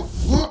 why?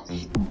 What?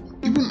 He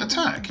wouldn't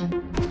attack.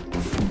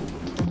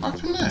 What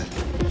happened there?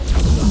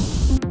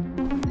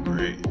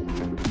 Great.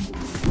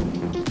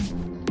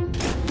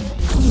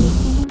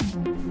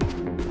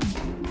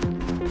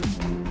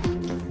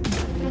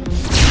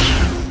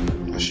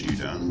 I'll shoot you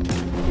down.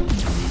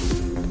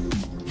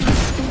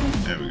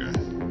 There we go.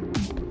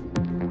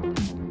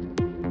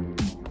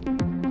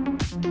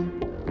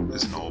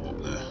 There's an orb up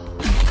there.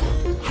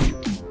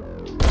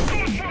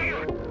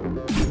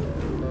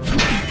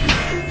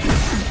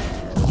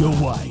 Your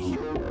way.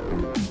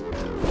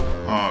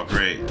 Oh,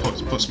 great.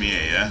 Puts me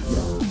here, yeah?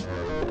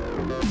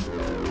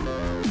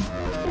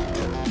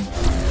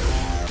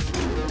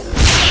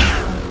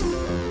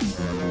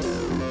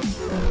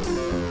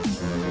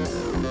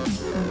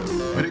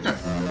 Where'd it go?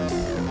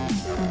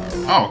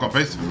 Oh, I got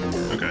both of them.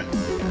 Okay.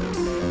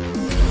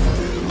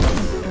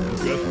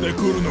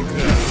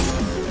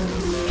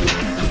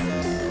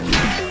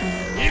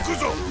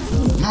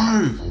 No!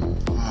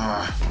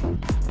 Ah.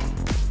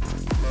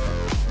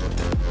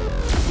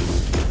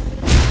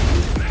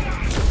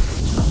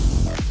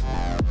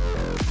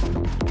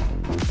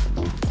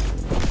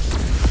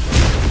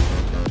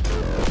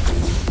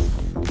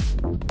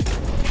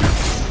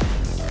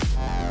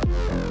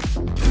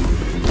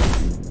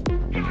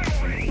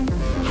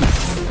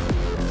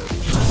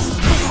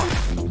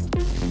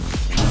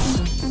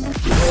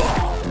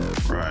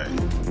 Right.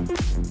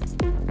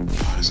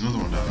 Oh, there's another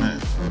one down there.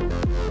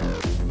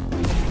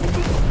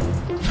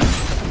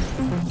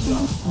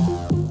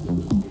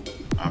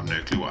 I have no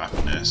clue what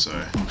happened there, so...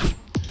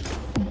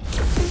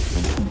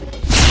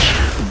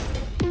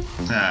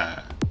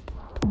 Ah.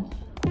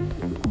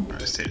 Right,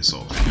 let's take this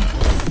off.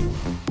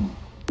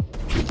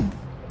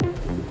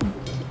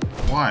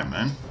 Why,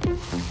 man?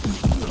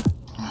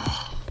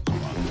 Oh,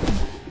 come on.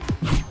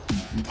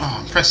 Oh,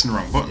 I'm pressing the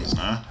wrong buttons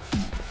now.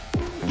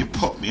 You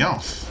put me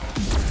off.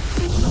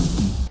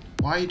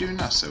 Why are you doing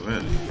that so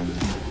early?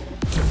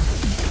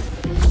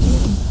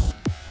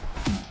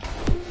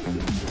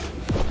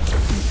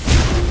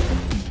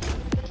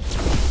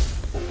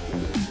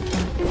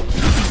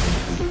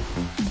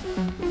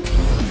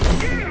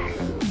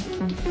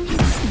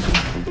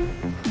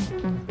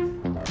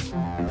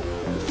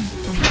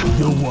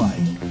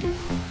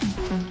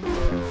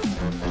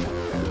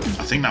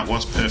 I think that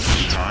was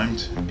perfectly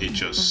timed. It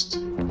just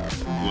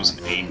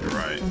wasn't aimed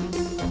right.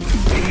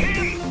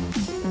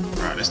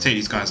 Right, let's take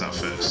these guys out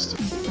first.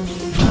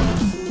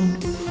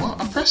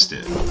 What? I pressed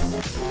it.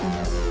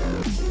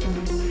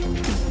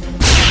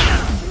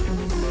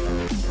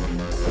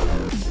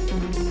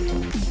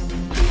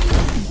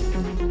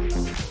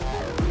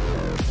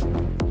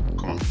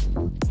 Come on.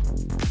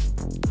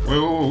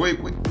 Wait.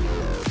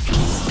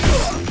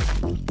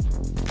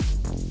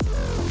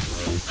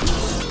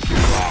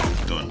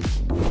 Done.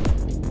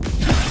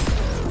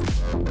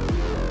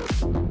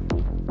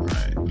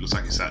 Right, looks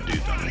like it's that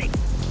dude done.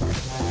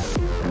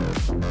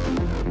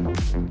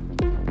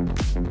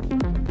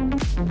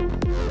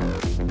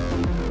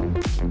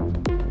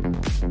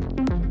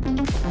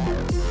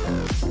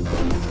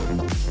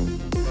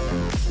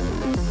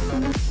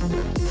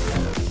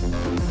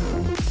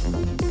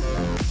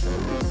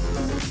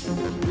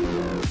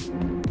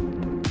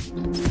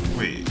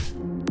 Wait,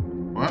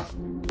 what?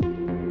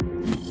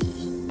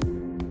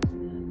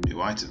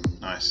 New item,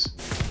 nice.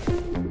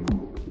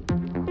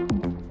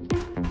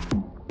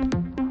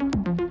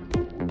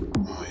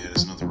 Oh yeah,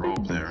 there's another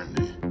rope there, isn't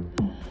there?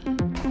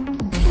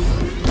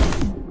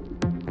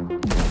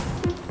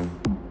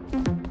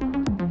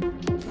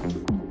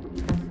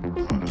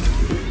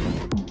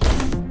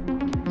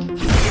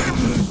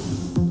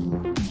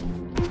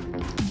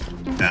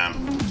 Damn.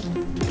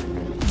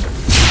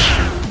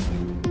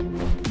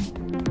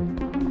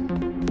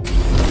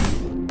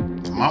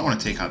 I might want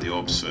to take out the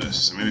orbs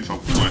first, so maybe if I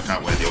work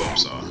out where the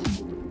orbs are.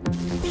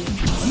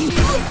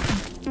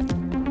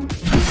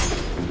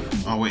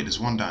 Oh wait, there's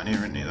one down here,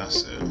 isn't there?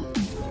 That's it.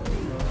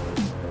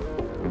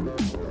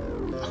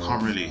 I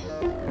can't really...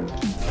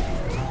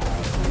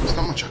 There's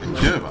not much I can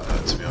do about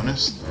that, to be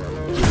honest.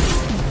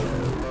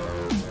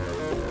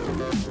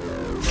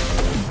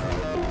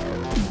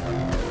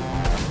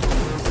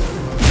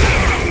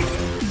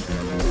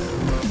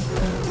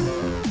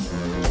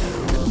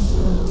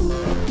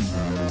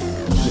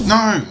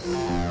 No!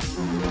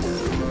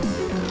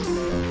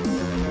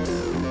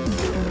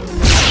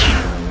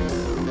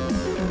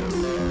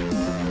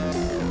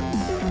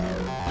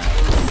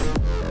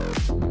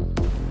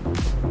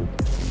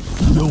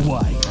 No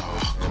way.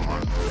 Oh, come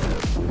on.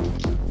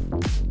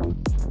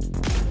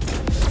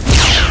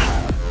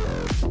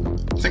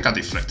 I think I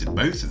deflected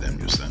both of them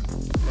just then.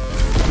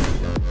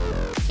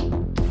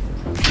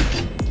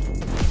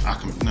 I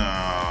can... No.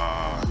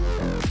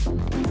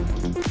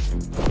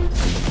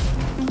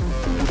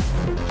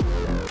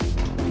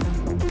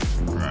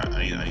 Right, I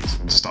need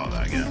to start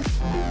that again.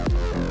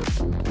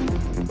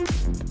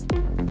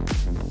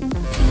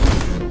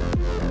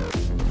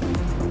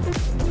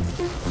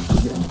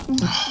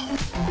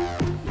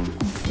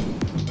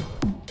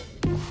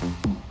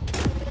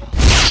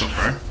 What's up,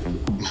 bro?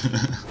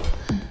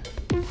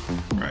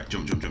 Right,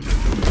 jump.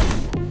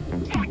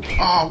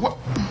 Oh, what?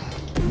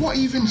 What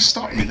even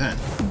stopped me then?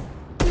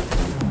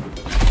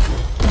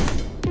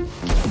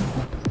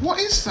 What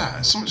is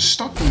that? Something's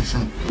stopping me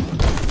from...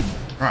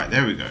 Right,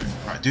 there we go.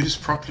 Right, do this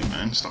properly,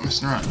 man. Stop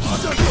messing around.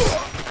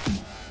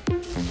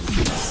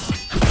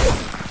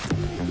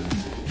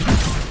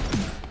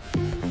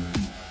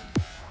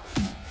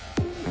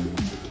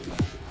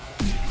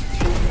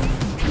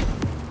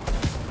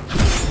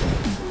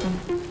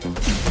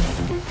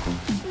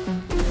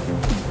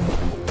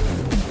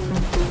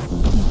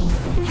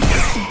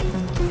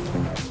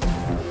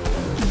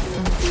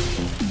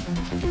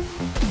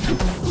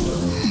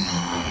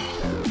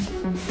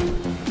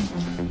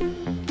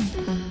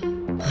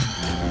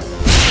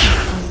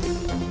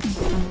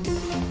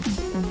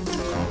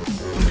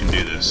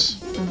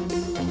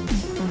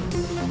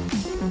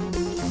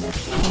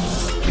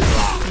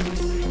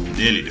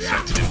 Nearly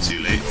deflected him too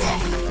late.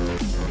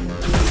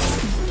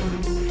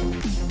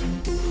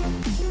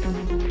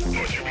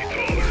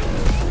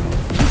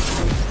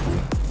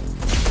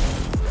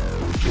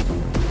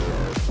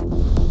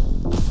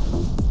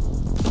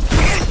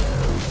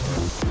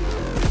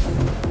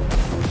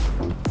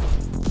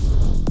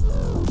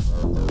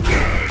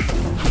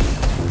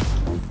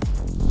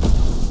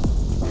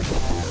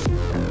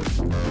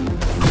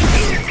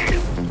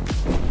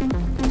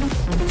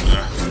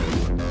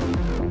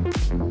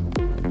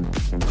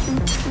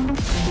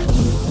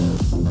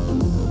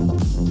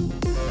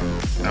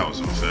 That was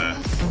unfair.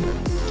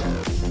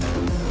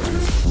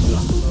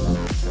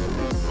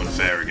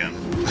 Unfair again.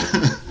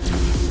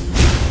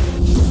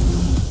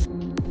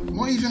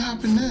 What even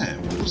happened there?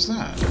 What was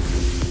that?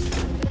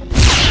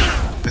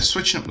 They're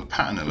switching up the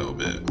pattern a little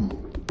bit.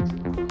 I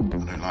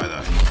don't like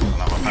that. I don't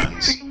like my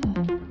patterns.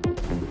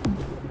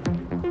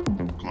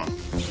 Come on.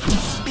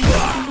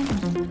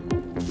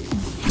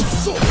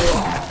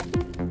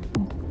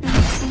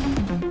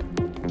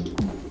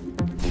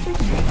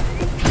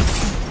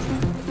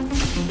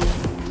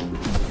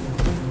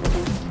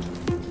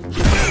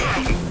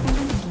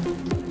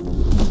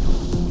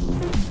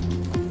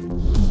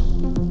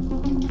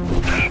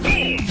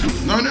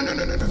 No.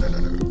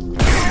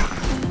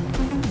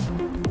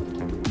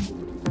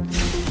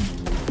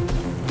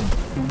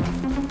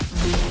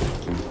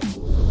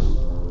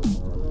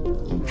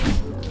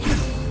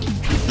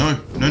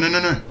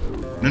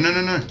 No, no,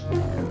 no, no.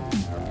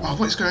 Oh,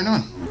 what is going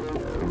on?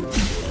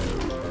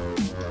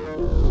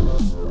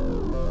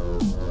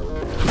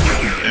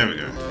 There we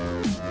go.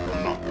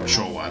 I'm not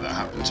sure why that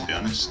happened, to be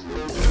honest.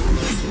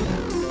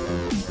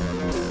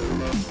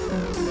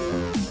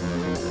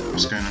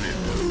 What's going on here?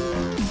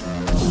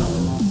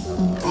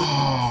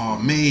 Oh,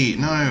 me.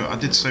 No, I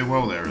did so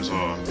well there as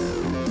well.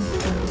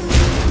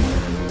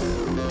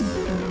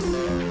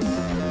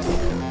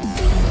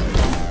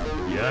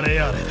 Yare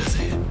yare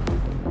desu.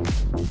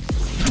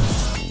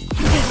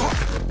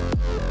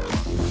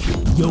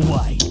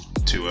 Yowai.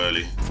 Too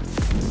early.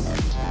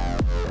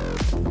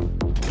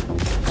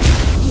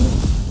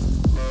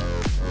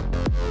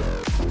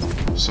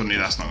 Suddenly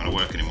that's not going to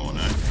work anymore,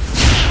 no.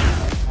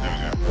 There we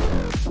go.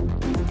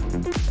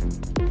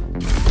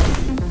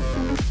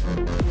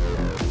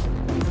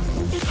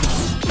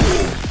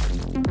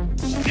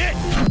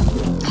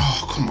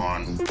 Oh, come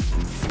on.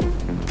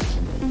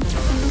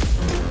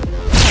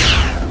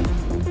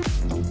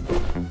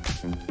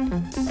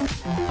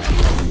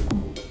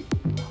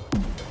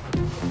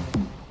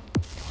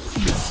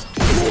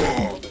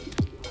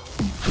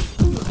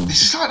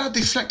 It's like that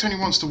deflect only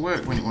wants to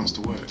work when it wants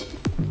to work.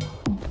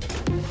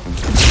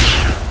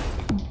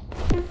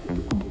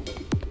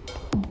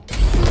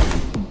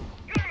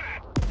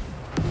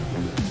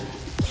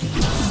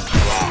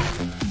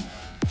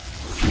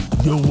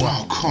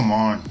 Oh, come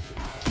on.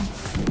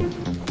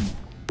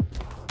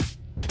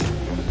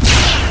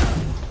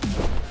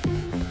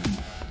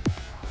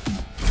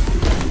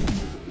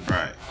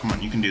 Right, come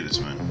on, you can do this,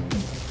 man.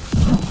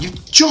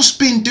 You've just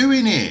been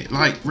doing it,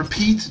 like,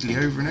 repeatedly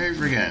over and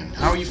over again.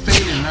 How are you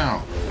failing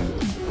now?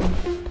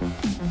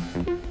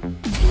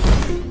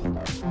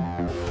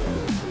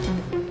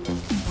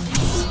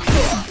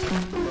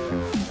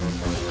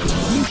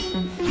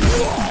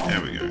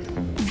 There we go.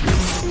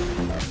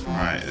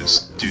 Alright, let's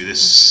do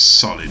this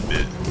solid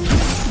bit.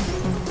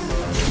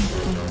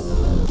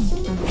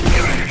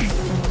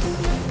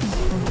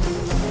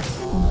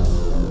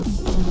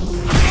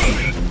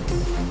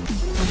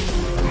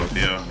 Pull up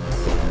here.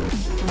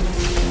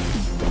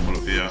 Pull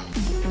up here.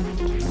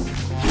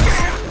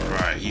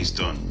 Right, he's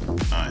done.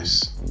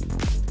 Nice.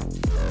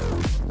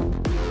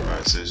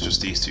 Right, so it's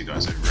just these two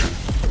guys over here.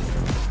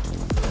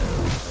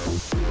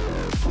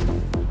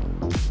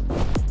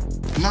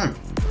 No! I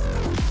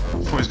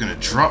thought he was going to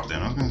drop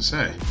then, I was going to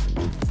say.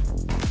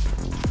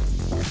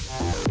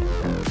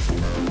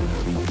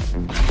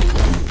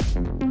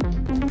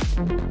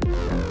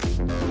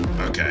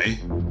 Okay.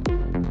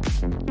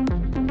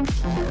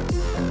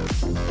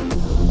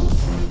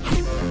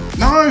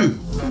 No!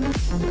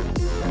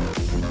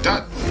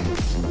 That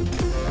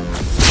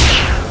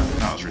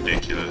was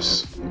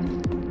ridiculous.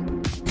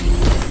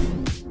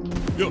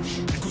 Oh,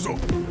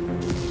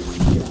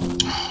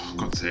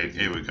 God's sake,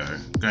 here we go.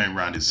 Going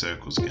round in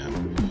circles again.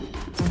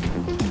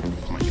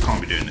 Come on, you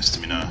can't be doing this to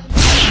me now.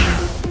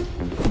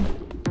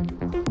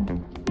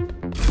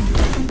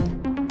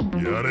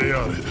 Yare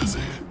yare desu.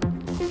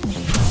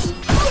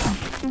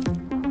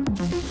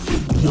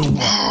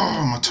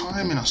 Oh, my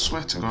timing, I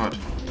swear to God.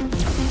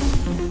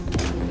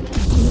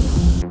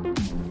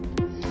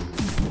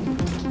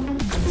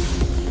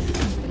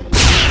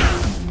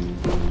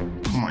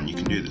 Come on, you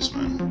can do this,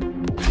 man.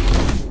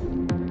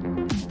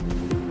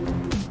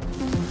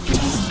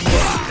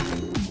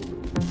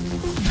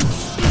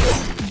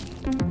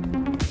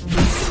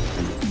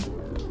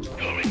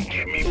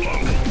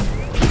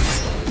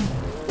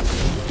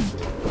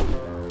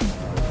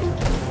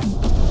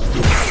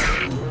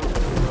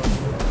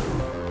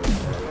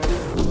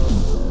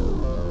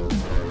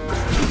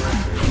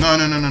 No,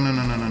 no, no, no, no,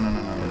 no, no, no, no, no, no,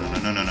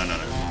 no, no, no, no, no.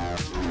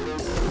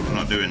 I'm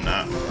not doing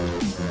that.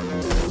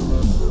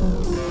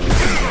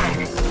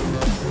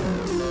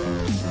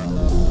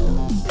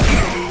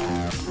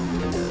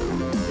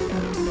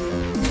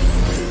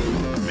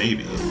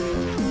 Maybe.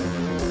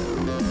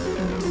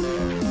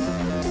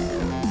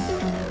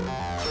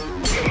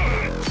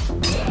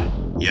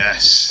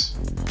 Yes.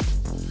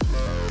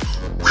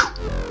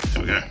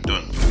 There we go,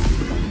 done.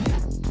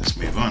 Let's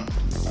move on.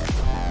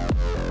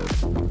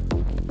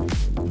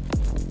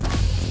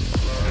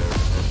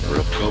 We're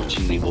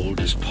approaching the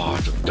oldest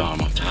part of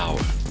Dharma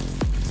Tower.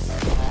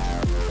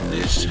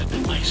 This had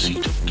been my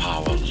seat of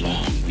power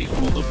long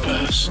before the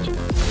burst.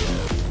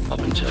 Up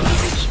until I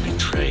was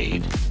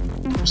betrayed.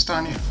 What's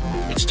down here?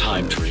 It's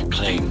time to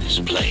reclaim this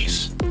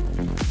place.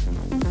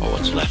 Or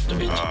what's left of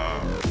it.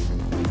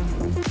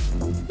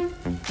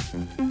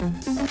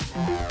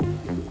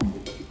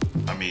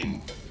 I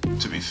mean,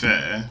 to be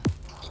fair...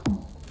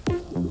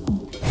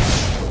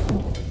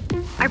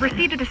 I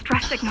received a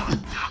distress signal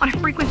on a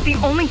frequency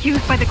only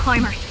used by the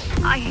climbers.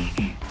 I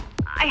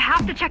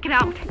have to check it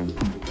out.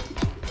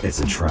 It's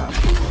a trap.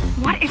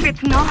 What if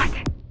it's not?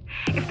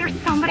 If there's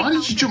somebody Why did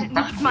out you there jump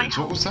that needs my backwards?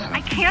 What was that?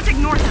 I can't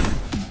ignore them.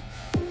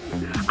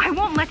 I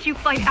won't let you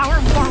fight our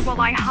war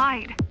while I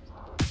hide.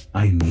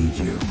 I need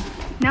you.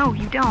 No,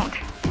 you don't.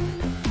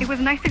 It was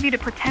nice of you to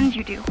pretend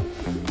you do.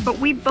 But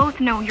we both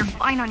know you're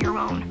fine on your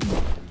own.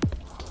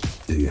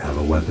 Do you have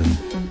a weapon?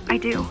 I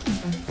do.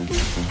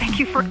 Thank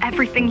you for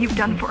everything you've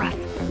done for us.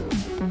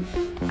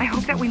 I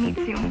hope that we meet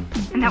soon,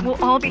 and that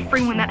we'll all be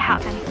free when that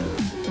happens.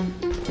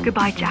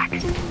 Goodbye, Jack.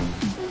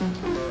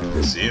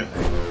 See ya.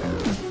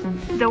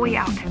 Zoe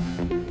out.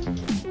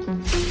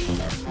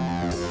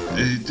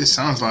 This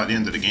sounds like the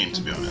end of the game,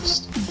 to be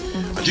honest.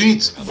 I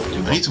need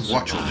to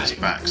watch all this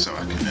back so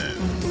I can.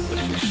 But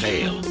if we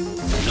fail,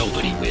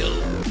 nobody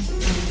will.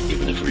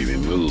 Even if we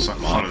remove so I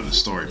can follow the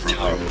story the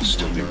tower will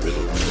still be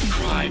riddled with the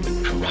crime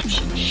and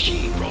corruption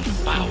she brought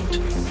about.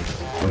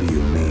 What do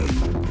you mean?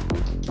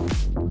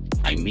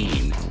 I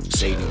mean,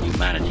 saving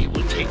humanity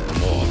will take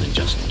more than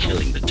just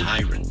killing the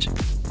tyrant. It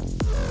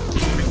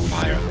will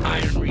require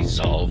iron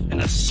resolve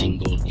and a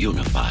single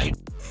unified.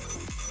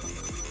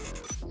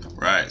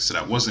 Right, so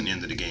that wasn't the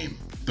end of the game,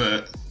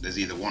 but there's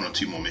either 1 or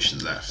 2 more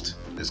missions left.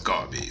 There's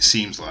gotta be. It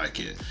seems like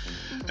it.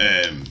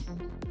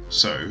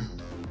 So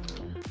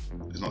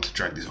it's not to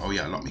drag this. Oh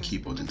yeah, I locked my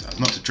keyboard into that.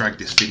 Not to drag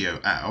this video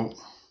out,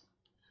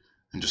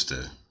 and just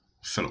to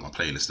fill up my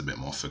playlist a bit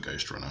more for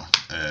Ghostrunner.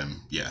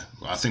 Yeah,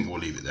 well, I think we'll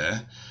leave it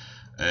there.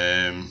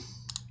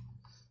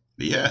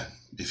 But yeah,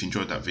 if you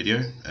enjoyed that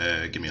video,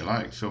 give me a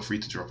like. Feel free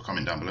to drop a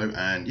comment down below.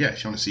 And yeah,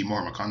 if you want to see more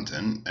of my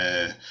content,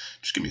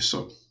 just give me a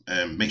sub.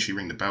 Make sure you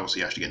ring the bell so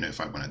you actually get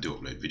notified when I do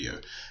upload video.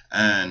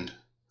 And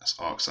that's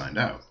Ark signed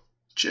out.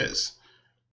 Cheers.